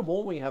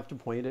immutable. We have to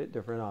point at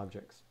different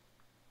objects.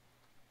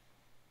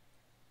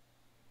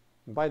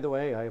 And by the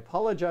way, I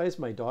apologize.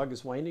 My dog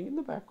is whining in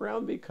the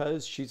background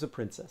because she's a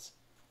princess.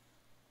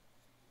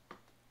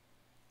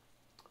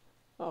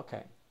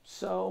 Okay,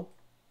 so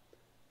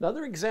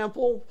another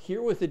example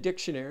here with a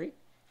dictionary.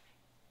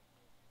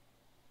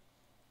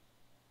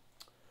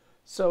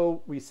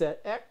 So we set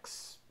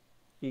x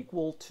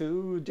equal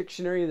to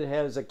dictionary that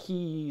has a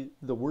key,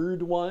 the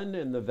word 1,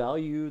 and the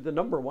value, the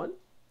number 1.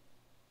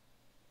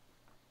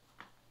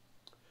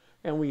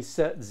 And we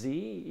set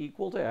z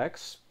equal to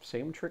x,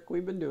 same trick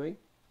we've been doing.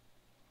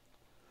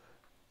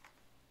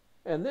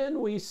 And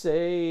then we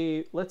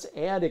say, let's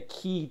add a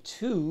key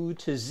 2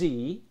 to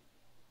z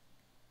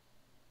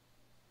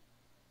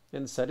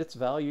and set its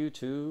value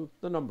to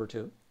the number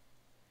 2.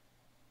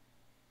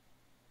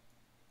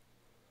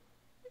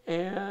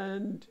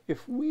 And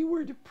if we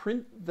were to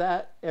print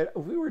that, if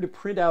we were to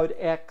print out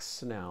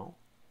x now,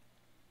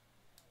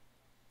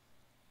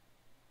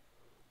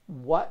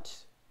 what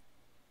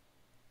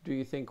do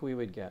you think we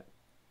would get?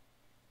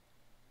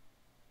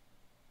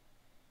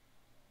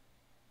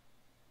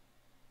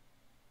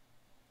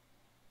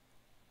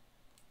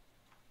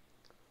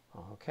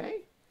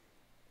 Okay.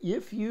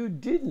 If you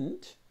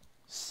didn't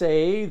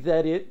say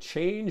that it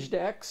changed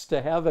x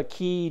to have a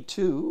key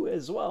 2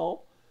 as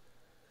well,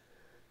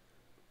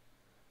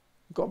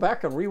 go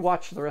back and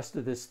rewatch the rest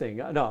of this thing.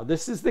 No,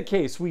 this is the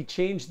case. We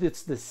changed,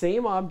 it's the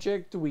same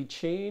object. We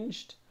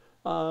changed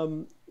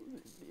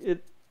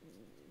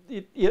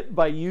it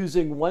by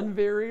using one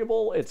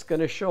variable. It's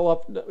going to show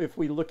up if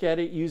we look at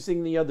it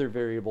using the other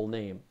variable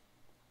name.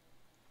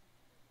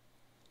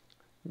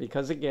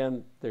 Because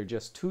again, they're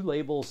just two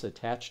labels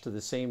attached to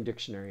the same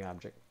dictionary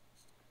object.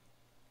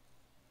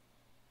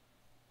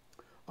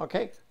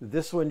 Okay,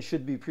 this one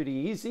should be pretty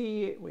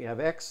easy. We have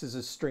x as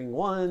a string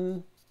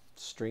 1.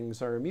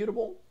 Strings are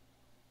immutable.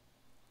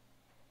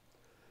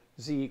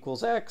 Z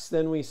equals x,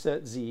 then we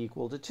set z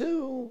equal to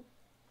 2.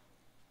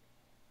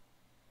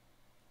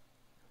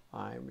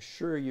 I'm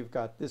sure you've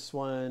got this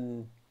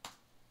one.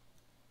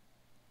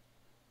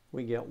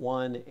 We get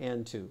 1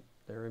 and 2.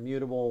 They're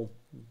immutable,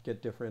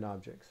 get different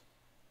objects.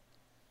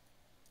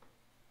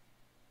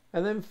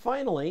 And then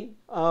finally,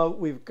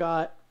 we've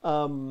got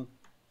an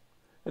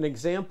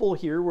example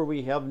here where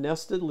we have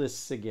nested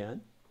lists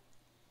again.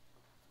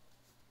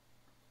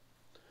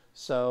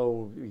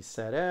 So we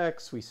set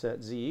x, we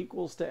set z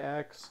equals to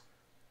x.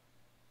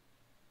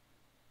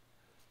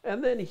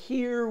 And then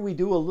here we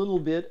do a little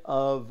bit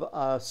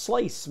of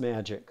slice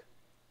magic.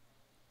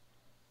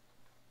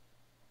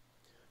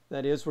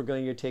 That is, we're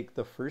going to take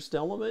the first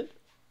element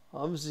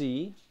of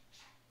z,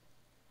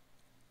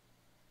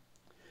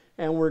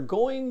 and we're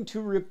going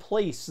to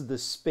replace the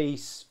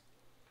space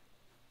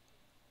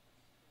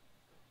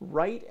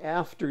right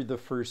after the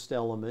first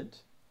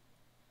element,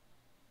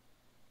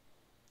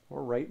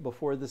 or right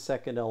before the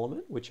second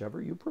element,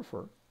 whichever you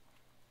prefer,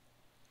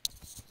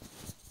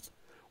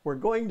 we're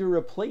going to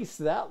replace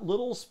that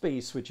little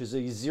space, which is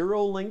a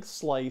 0-length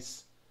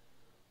slice,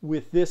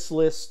 with this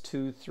list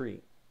 2,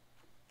 3.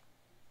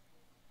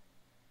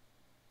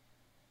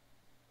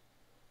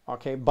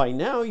 Okay, by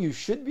now you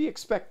should be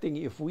expecting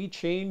if we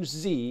change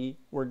Z,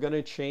 we're going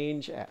to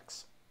change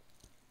X.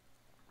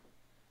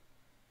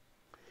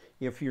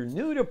 If you're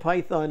new to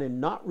Python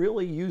and not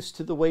really used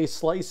to the way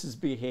slices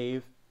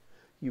behave,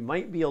 you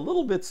might be a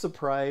little bit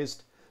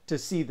surprised to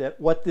see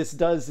that what this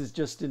does is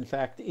just, in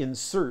fact,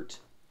 insert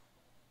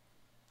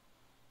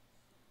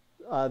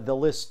the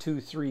list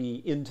 2,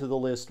 3 into the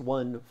list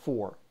 1,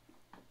 4.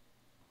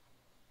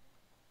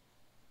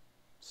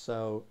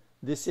 So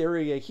this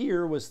area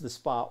here was the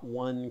spot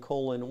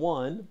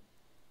 1:1.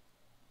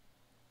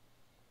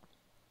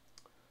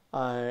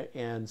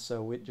 And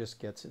so it just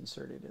gets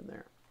inserted in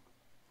there.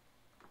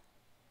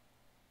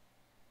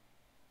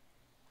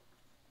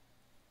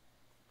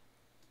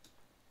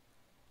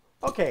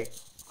 Okay,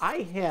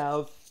 I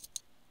have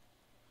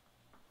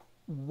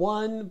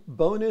one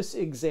bonus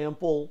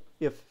example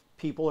if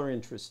people are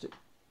interested.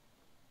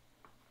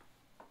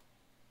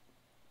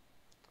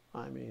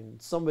 I mean,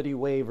 somebody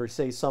wave or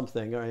say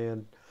something.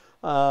 And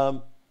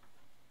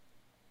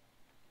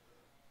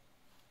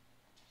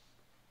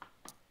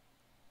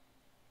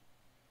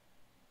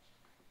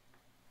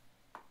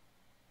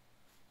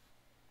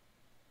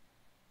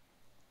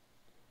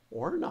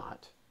or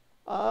not.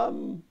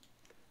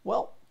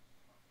 Well,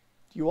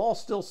 you all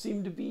still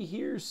seem to be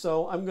here,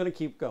 so I'm going to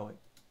keep going.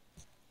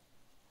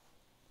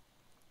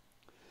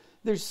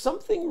 There's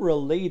something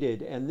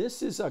related, and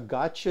this is a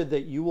gotcha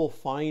that you will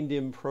find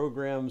in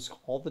programs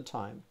all the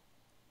time.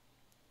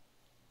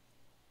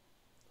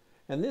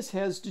 And this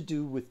has to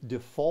do with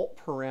default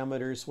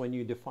parameters when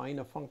you define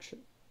a function.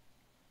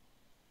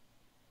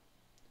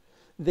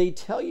 They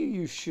tell you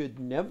you should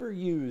never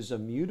use a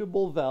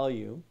mutable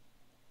value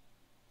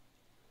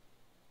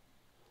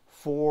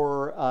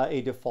for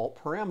a default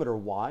parameter.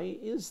 Why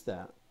is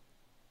that?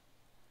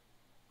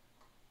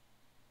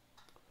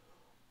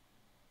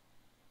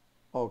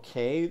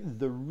 Okay,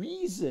 the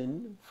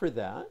reason for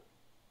that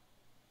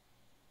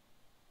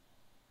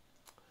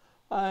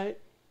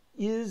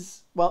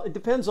is, well, it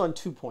depends on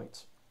 2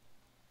 points.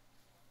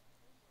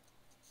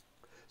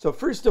 So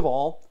first of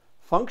all,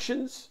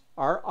 functions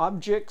are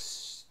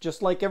objects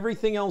just like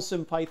everything else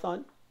in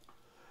Python.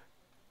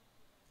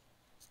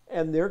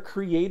 And they're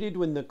created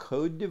when the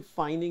code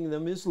defining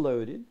them is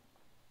loaded.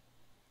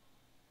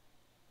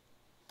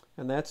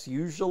 And that's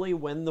usually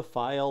when the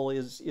file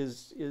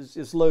is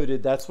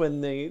loaded. That's when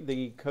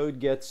the code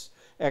gets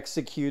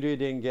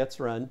executed and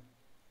gets run.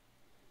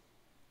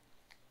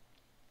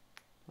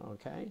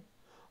 Okay.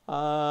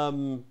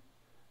 And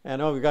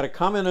we've got a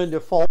comment on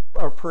default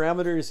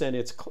parameters, and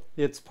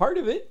it's part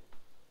of it.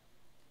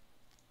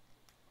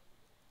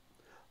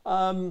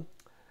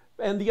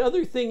 And the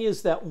other thing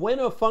is that when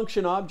a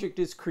function object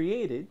is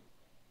created,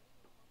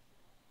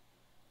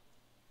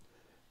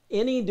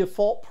 any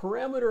default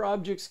parameter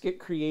objects get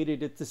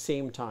created at the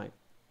same time.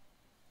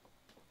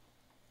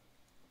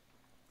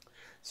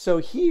 So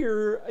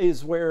here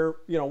is where,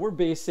 we're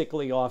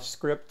basically off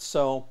script.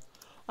 So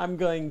I'm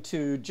going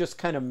to just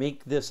kind of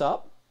make this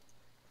up.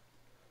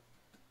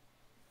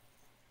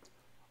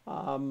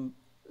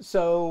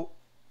 So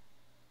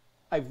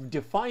I've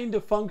defined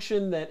a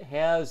function that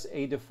has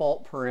a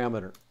default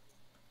parameter.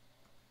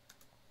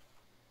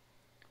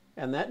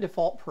 And that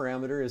default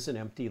parameter is an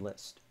empty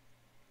list.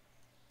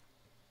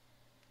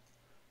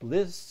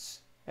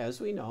 Lists,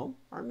 as we know,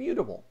 are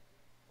mutable.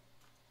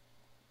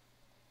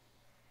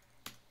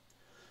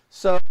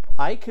 So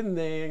I can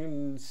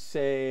then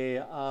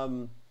say,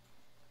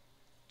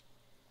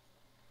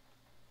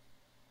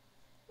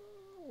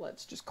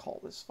 let's just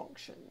call this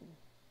function.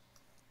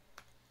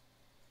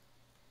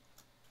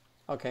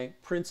 Okay,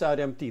 prints out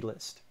empty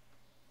list.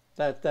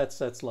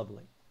 That's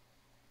lovely.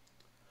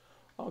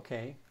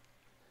 Okay,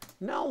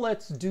 now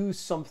let's do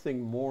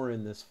something more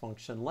in this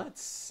function.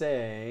 Let's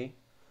say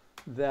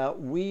that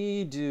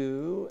we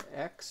do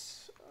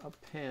x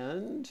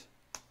append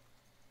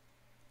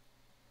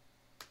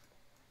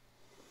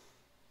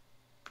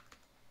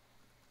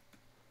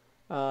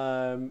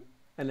an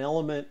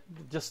element,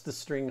 just the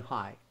string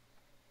hi.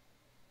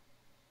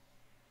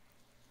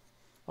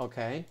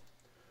 Okay,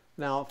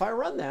 now if I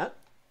run that,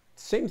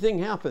 same thing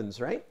happens,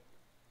 right?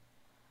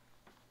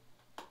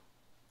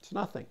 It's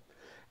nothing.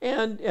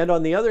 And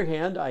on the other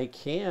hand, I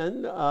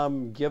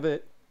can give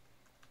it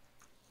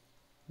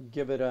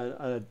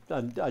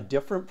a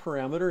different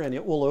parameter, and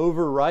it will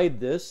override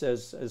this,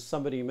 as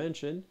somebody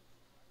mentioned.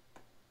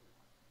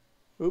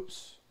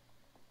 Oops,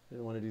 I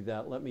didn't want to do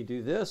that. Let me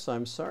do this.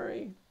 I'm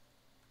sorry.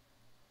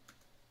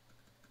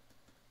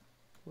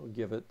 We'll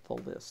give it the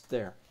list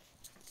there.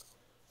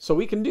 So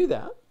we can do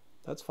that.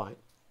 That's fine.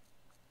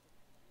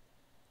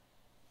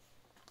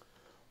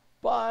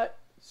 But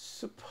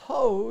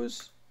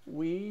suppose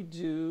we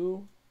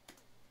do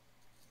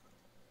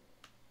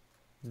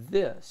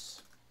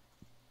this.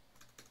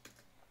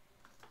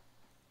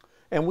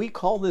 And we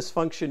call this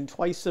function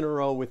twice in a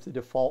row with the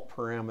default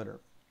parameter.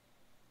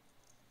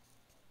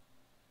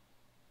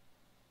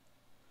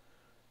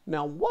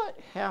 Now what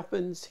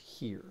happens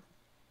here?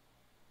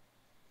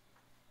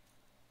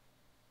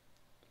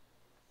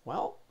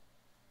 Well,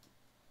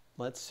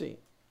 let's see.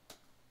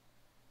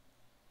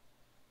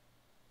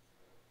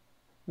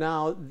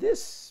 Now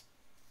this,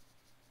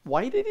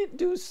 why did it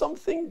do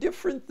something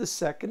different the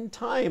second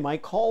time? I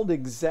called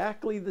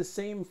exactly the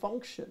same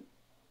function.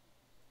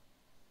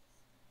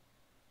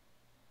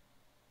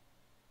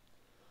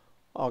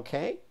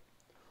 Okay,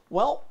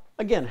 well,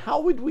 again, how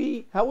would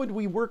we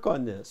work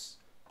on this?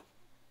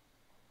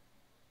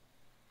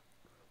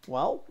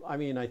 Well, I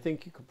mean, I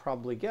think you could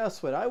probably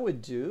guess what I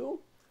would do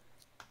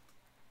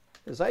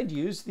is I'd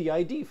use the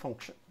ID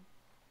function.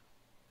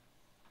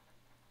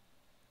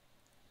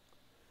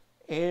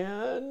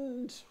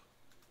 And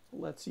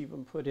let's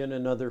even put in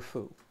another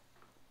foo.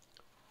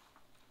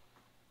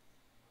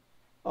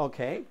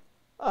 Okay,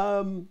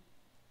 if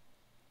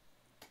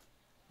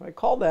I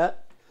call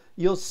that,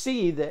 you'll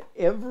see that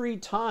every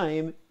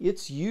time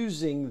it's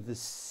using the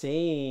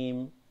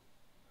same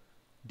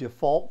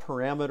default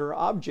parameter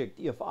object.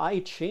 If I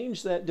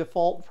change that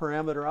default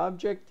parameter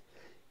object,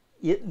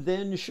 it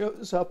then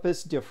shows up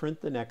as different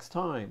the next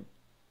time.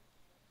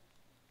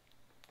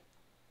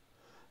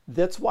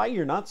 That's why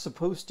you're not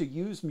supposed to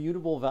use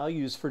mutable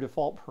values for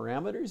default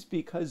parameters,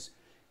 because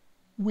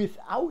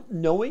without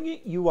knowing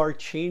it, you are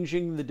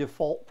changing the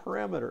default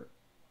parameter.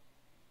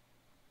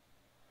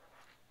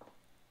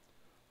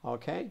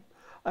 Okay,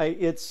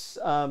 this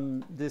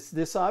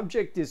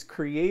object is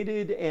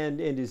created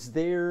and is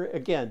there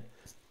again.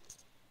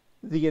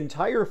 The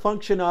entire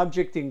function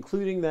object,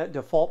 including that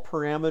default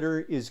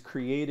parameter, is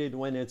created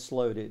when it's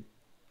loaded.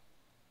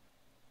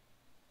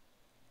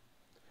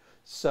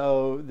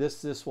 So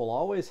this will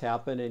always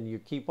happen, and you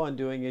keep on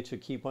doing it, you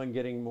keep on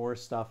getting more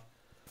stuff.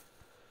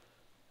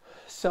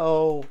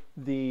 So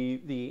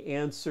the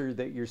answer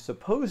that you're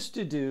supposed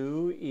to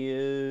do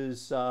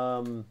is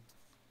you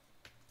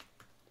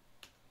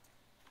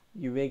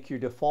make your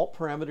default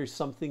parameter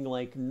something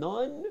like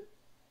none.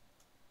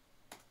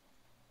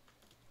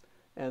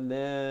 And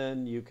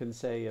then you can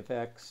say if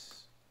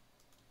x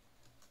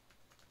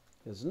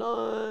is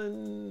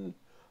none,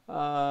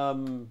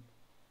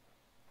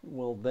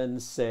 we'll then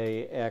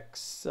say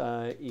x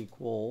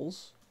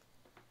equals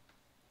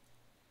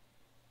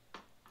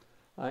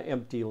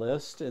empty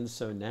list. And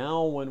so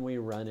now when we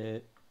run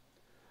it,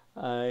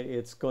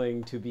 it's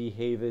going to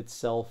behave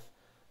itself,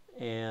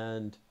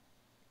 and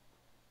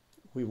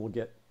we will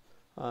get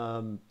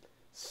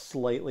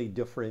slightly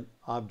different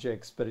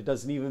objects, but it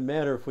doesn't even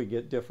matter if we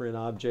get different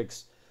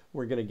objects.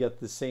 We're going to get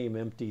the same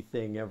empty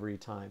thing every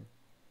time.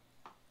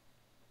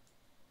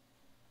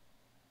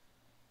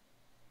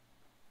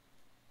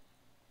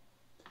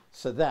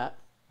 So that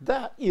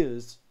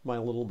is my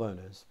little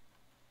bonus.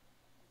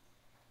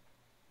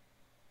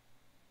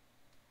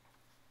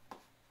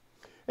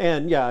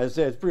 And yeah, as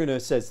Bruno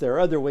says, there are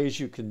other ways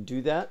you can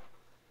do that.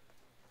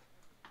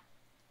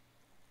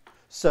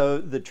 So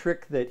the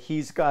trick that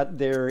he's got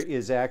there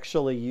is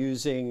actually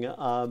using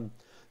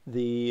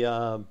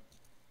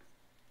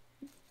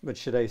what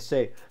should I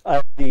say,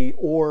 the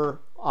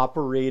OR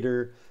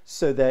operator,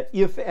 so that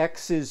if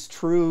x is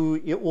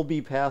true, it will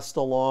be passed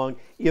along.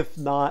 If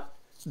not,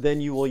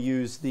 then you will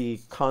use the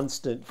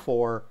constant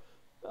for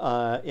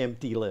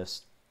empty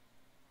list.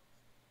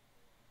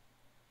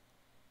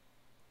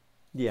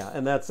 Yeah,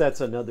 and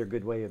that's another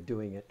good way of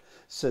doing it,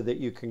 so that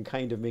you can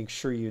kind of make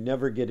sure you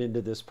never get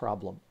into this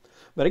problem.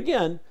 But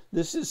again,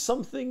 this is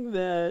something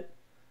that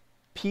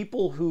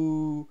people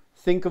who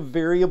think of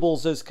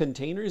variables as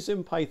containers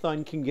in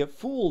Python can get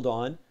fooled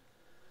on.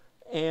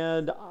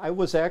 And I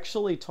was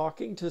actually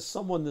talking to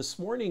someone this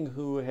morning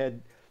who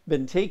had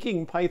been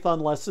taking Python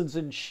lessons,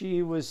 and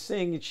she was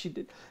saying that she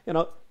did,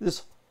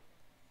 this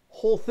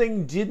whole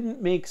thing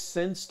didn't make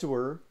sense to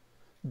her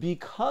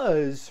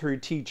because her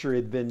teacher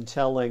had been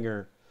telling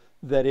her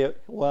that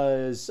it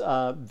was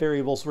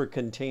variables were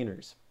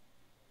containers.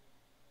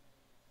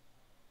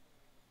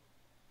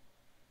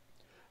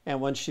 And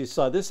when she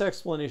saw this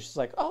explanation, she's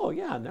like, oh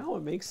yeah, now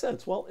it makes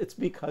sense. Well, it's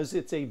because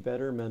it's a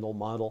better mental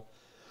model.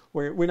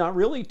 We're not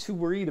really too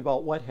worried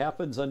about what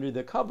happens under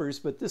the covers,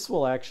 but this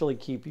will actually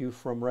keep you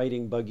from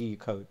writing buggy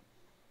code.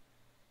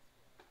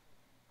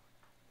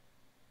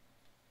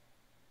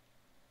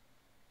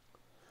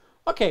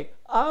 Okay,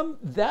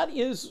 that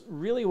is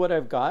really what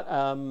I've got.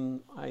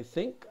 I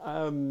think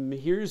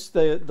here's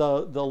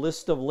the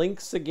list of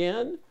links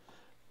again.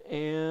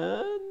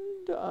 And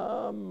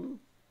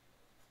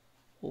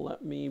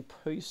let me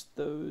paste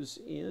those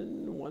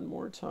in one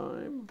more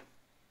time.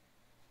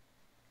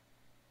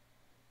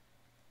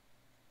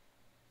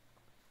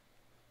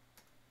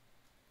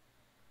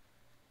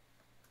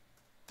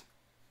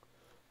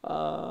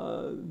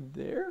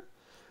 There.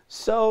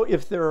 So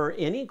if there are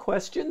any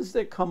questions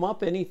that come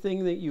up,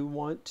 anything that you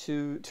want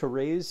to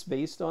raise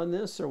based on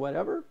this or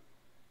whatever,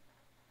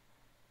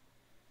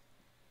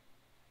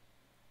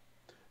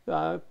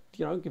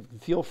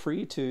 feel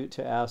free to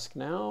ask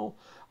now.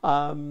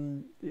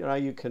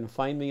 You can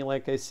find me,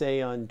 like I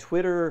say, on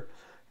Twitter.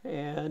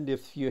 And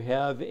if you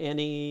have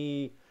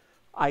any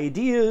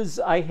Ideas,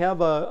 I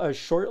have a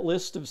short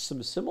list of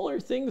some similar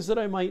things that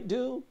I might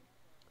do.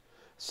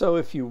 So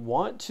if you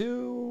want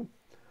to,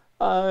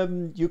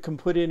 you can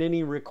put in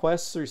any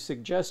requests or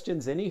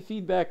suggestions, any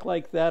feedback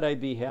like that.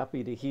 I'd be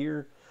happy to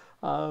hear.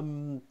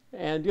 And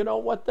you know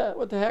what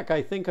the heck?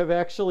 I think I've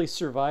actually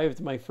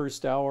survived my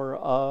first hour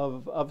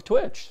of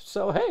Twitch.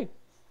 So hey,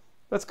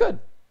 that's good.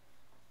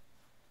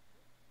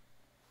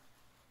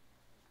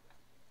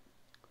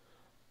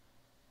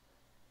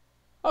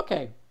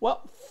 Okay,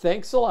 well,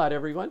 thanks a lot,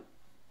 everyone.